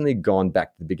I've recently gone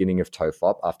back to the beginning of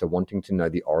Tofop after wanting to know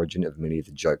the origin of many of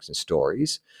the jokes and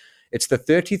stories. It's the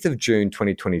 30th of June,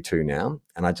 2022 now,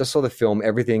 and I just saw the film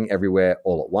Everything Everywhere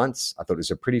All at Once. I thought it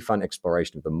was a pretty fun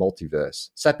exploration of the multiverse.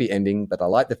 Sappy ending, but I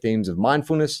like the themes of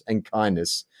mindfulness and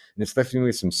kindness, and it's left me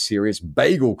with some serious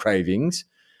bagel cravings.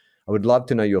 I would love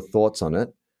to know your thoughts on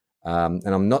it, and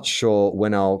I'm not sure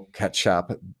when I'll catch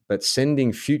up, but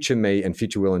sending future me and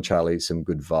future Will and Charlie some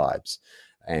good vibes.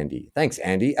 Andy. Thanks,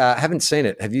 Andy. Haven't seen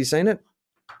it. Have you seen it?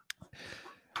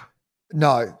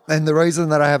 No, and the reason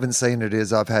that I haven't seen it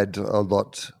is I've had a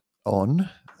lot on,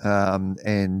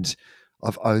 and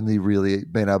I've only really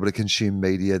been able to consume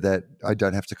media that I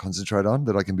don't have to concentrate on,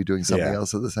 that I can be doing something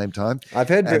else at the same time. I've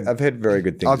heard very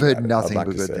good things. I've heard nothing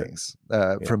but good things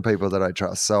from people that I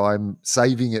trust. So I'm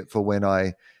saving it for when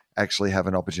I actually have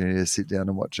an opportunity to sit down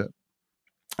and watch it.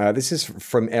 This is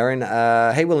from Erin.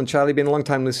 Hey, Will and Charlie, been a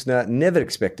long-time listener, never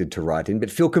expected to write in, but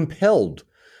feel compelled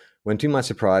when, to my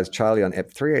surprise, Charlie on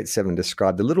EP 387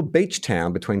 described a little beach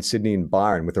town between Sydney and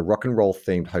Byron with a rock and roll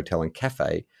themed hotel and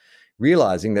cafe,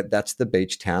 realizing that that's the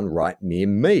beach town right near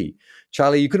me.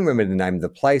 Charlie, you couldn't remember the name of the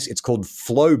place. It's called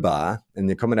Flow Bar, and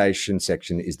the accommodation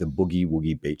section is the Boogie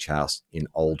Woogie Beach House in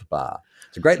Old Bar.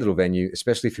 It's a great little venue,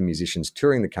 especially for musicians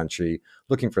touring the country,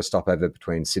 looking for a stopover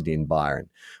between Sydney and Byron.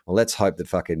 Well, let's hope that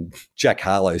fucking Jack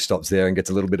Harlow stops there and gets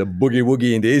a little bit of boogie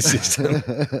woogie into his system.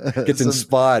 Gets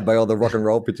inspired by all the rock and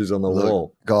roll pictures on the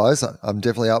wall. Guys, I'm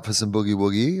definitely up for some boogie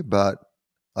woogie, but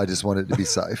I just want it to be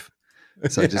safe.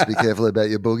 So just be careful about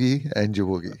your boogie and your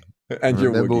woogie. And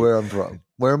your remember woogie. Where I'm from.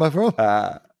 Where am I from?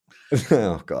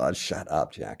 Oh, God, shut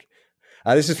up, Jack.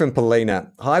 This is from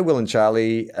Paulina. Hi, Will and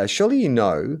Charlie. Surely you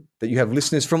know that you have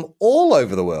listeners from all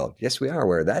over the world. Yes, we are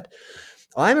aware of that.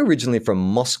 I'm originally from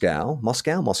Moscow.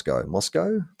 Moscow? I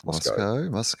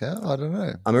don't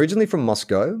know. I'm originally from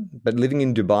Moscow, but living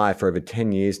in Dubai for over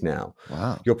 10 years now.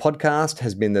 Wow. Your podcast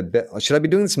has been the best. Should I be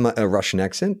doing this in a Russian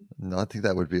accent? No, I think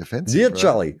that would be offensive. Dear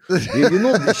Charlie, you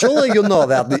know, surely you know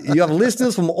that you have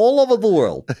listeners from all over the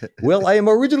world. Well, I am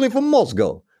originally from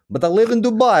Moscow, but I live in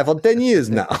Dubai for 10 years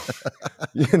now.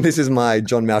 This is my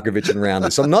John Malkovich and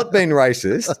Rounders. So I'm not being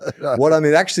racist. No. What I'm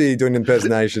actually doing an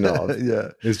impersonation of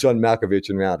is John Malkovich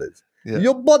and Rounders. Yeah.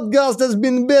 Your podcast has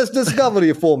been the best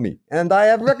discovery for me, and I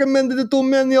have recommended it to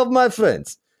many of my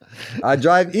friends. I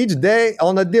drive each day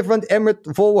on a different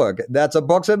emirate for work. That's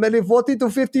approximately 40 to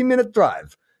 50-minute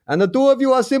drive. And the two of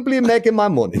you are simply making my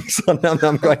money. So now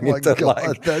I'm going into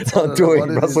I'm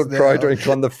doing Russell Crowe doing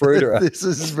Con the Fruiterer. This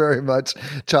is very much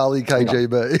Charlie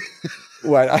KGB.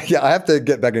 Wait, I have to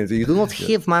get back into it. You do not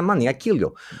have my money, I kill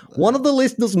you. One of the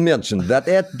listeners mentioned that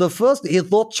at the first he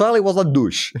thought Charlie was a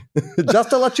douche. Just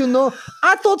to let you know,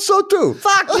 I thought so too.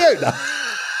 Fuck you.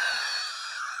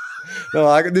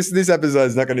 No, this episode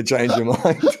is not going to change your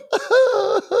mind.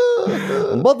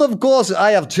 But of course,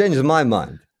 I have changed my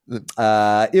mind.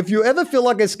 If you ever feel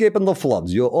like escaping the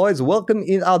floods, you're always welcome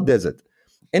in our desert.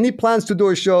 Any plans to do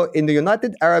a show in the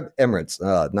United Arab Emirates?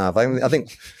 No, I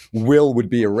think Will would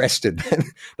be arrested.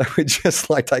 They would just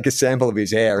take a sample of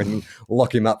his hair and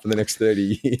lock him up for the next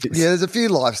 30 years. Yeah, there's a few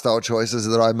lifestyle choices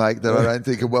that I make that I don't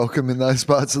think are welcome in those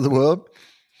parts of the world.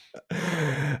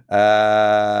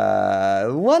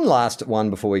 One last one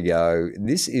before we go.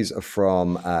 This is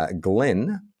from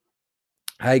Glenn.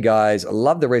 Hey guys, I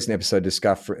love the recent episode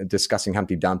discussing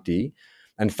Humpty Dumpty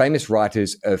and famous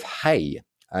writers of Hay.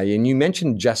 And you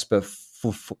mentioned Jasper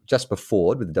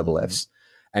Ford with the double Fs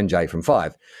and J from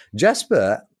 5.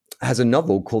 Jasper has a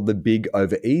novel called The Big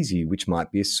Over Easy, which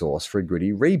might be a source for a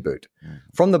gritty reboot.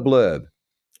 From the blurb,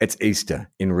 it's Easter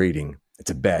in reading.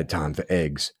 It's a bad time for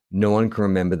eggs. No one can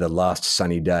remember the last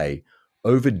sunny day.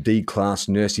 Over D-class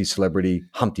nursey celebrity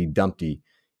Humpty Dumpty,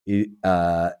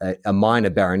 a minor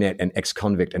baronet, an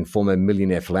ex-convict and former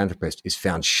millionaire philanthropist, is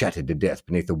found shattered to death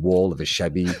beneath the wall of a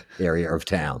shabby area of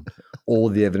town. All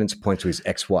the evidence points to his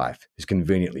ex-wife, who's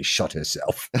conveniently shot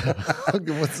herself.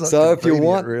 So if you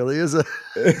want, really, is it?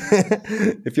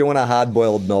 If you want a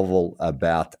hard-boiled novel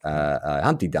about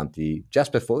Humpty Dumpty,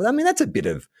 Jasper Ford, I mean, that's a bit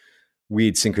of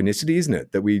weird synchronicity, isn't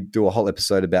it? That we do a whole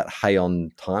episode about Hay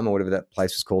on Time or whatever that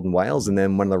place was called in Wales, and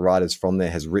then one of the writers from there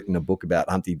has written a book about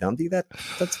Humpty Dumpty.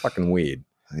 That's fucking weird.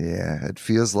 Yeah, it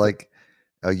feels like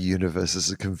our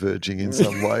universes are converging in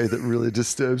some way that really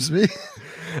disturbs me.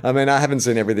 I mean, I haven't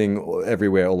seen everything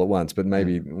everywhere all at once, but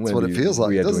maybe that's what it feels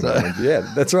like, doesn't it?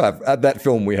 Yeah, that's right. That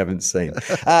film we haven't seen.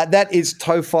 That is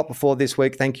TOEFOP for this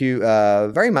week. Thank you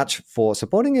very much for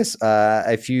supporting us.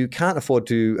 If you can't afford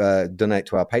to donate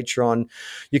to our Patreon,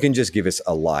 you can just give us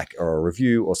a like or a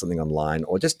review or something online,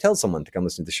 or just tell someone to come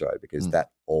listen to the show, because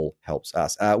that all helps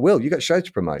us. Will, you got shows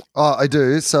to promote? Oh, I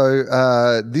do.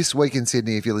 So this week in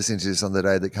Sydney, if you're listening to this on the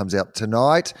day that comes out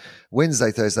tonight,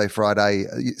 Wednesday, Thursday, Friday,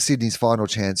 Sydney's final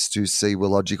chance to see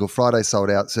Willogical. Friday sold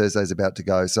out, Thursday's about to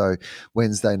go. So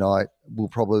Wednesday night will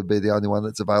probably be the only one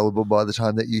that's available by the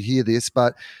time that you hear this.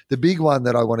 But the big one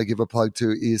that I want to give a plug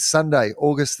to is Sunday,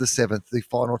 August the 7th, the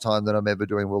final time that I'm ever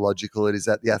doing Willogical. It is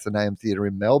at the Athenaeum Theatre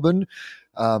in Melbourne.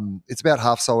 It's about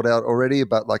half sold out already,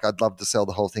 but I'd love to sell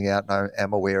the whole thing out, and I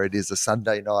am aware it is a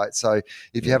Sunday night. So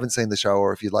if you haven't seen the show,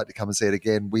 or if you'd like to come and see it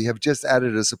again, we have just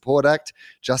added a support act,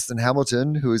 Justin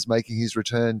Hamilton, who is making his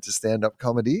return to stand-up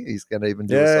comedy. He's going to even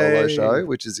do a solo show,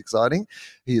 which is exciting.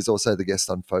 He is also the guest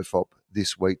on FOFOP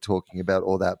this week talking about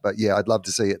all that. But yeah, I'd love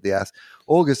to see it the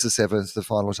August the 7th, the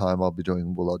final time I'll be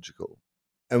doing Willogical.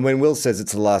 And when Will says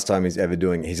it's the last time he's ever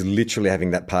doing it, he's literally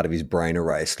having that part of his brain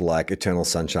erased, like Eternal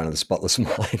Sunshine of the Spotless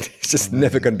Mind. He's just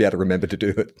never going to be able to remember to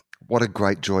do it. What a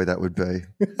great joy that would be.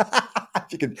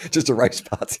 If you could just erase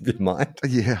parts of your mind.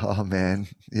 Yeah, oh man,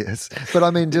 yes. But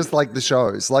I mean, just like the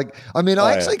shows. I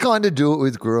actually kind of do it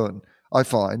with Gruen, I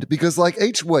find, because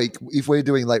each week, if we're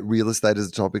doing real estate as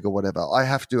a topic or whatever, I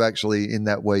have to actually in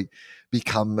that week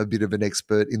become a bit of an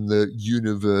expert in the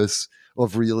universe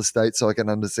of real estate so I can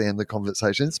understand the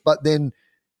conversations. But then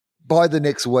by the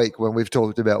next week, when we've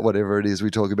talked about whatever it is we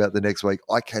talk about the next week,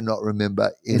 I cannot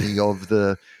remember any of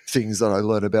the things that I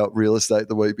learned about real estate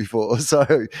the week before. So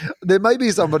there may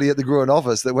be somebody at the Gruen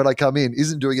office that when I come in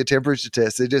isn't doing a temperature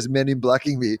test. They're just men in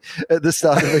blacking me at the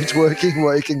start of each working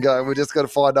week and going, we're just got to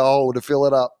find a hole to fill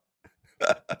it up.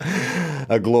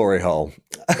 A glory hole.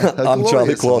 I'm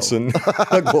Charlie Clausen.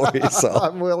 A glorious hole.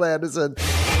 I'm Will Anderson.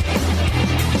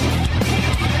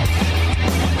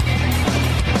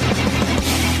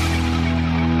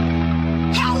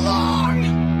 How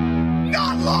long?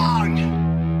 Not long.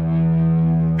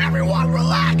 Everyone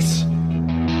relax.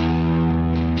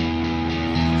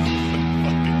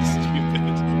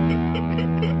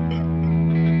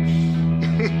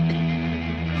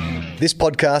 This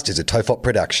podcast is a TOEFOP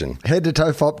production. Head to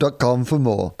tofop.com for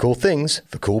more. Cool things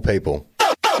for cool people.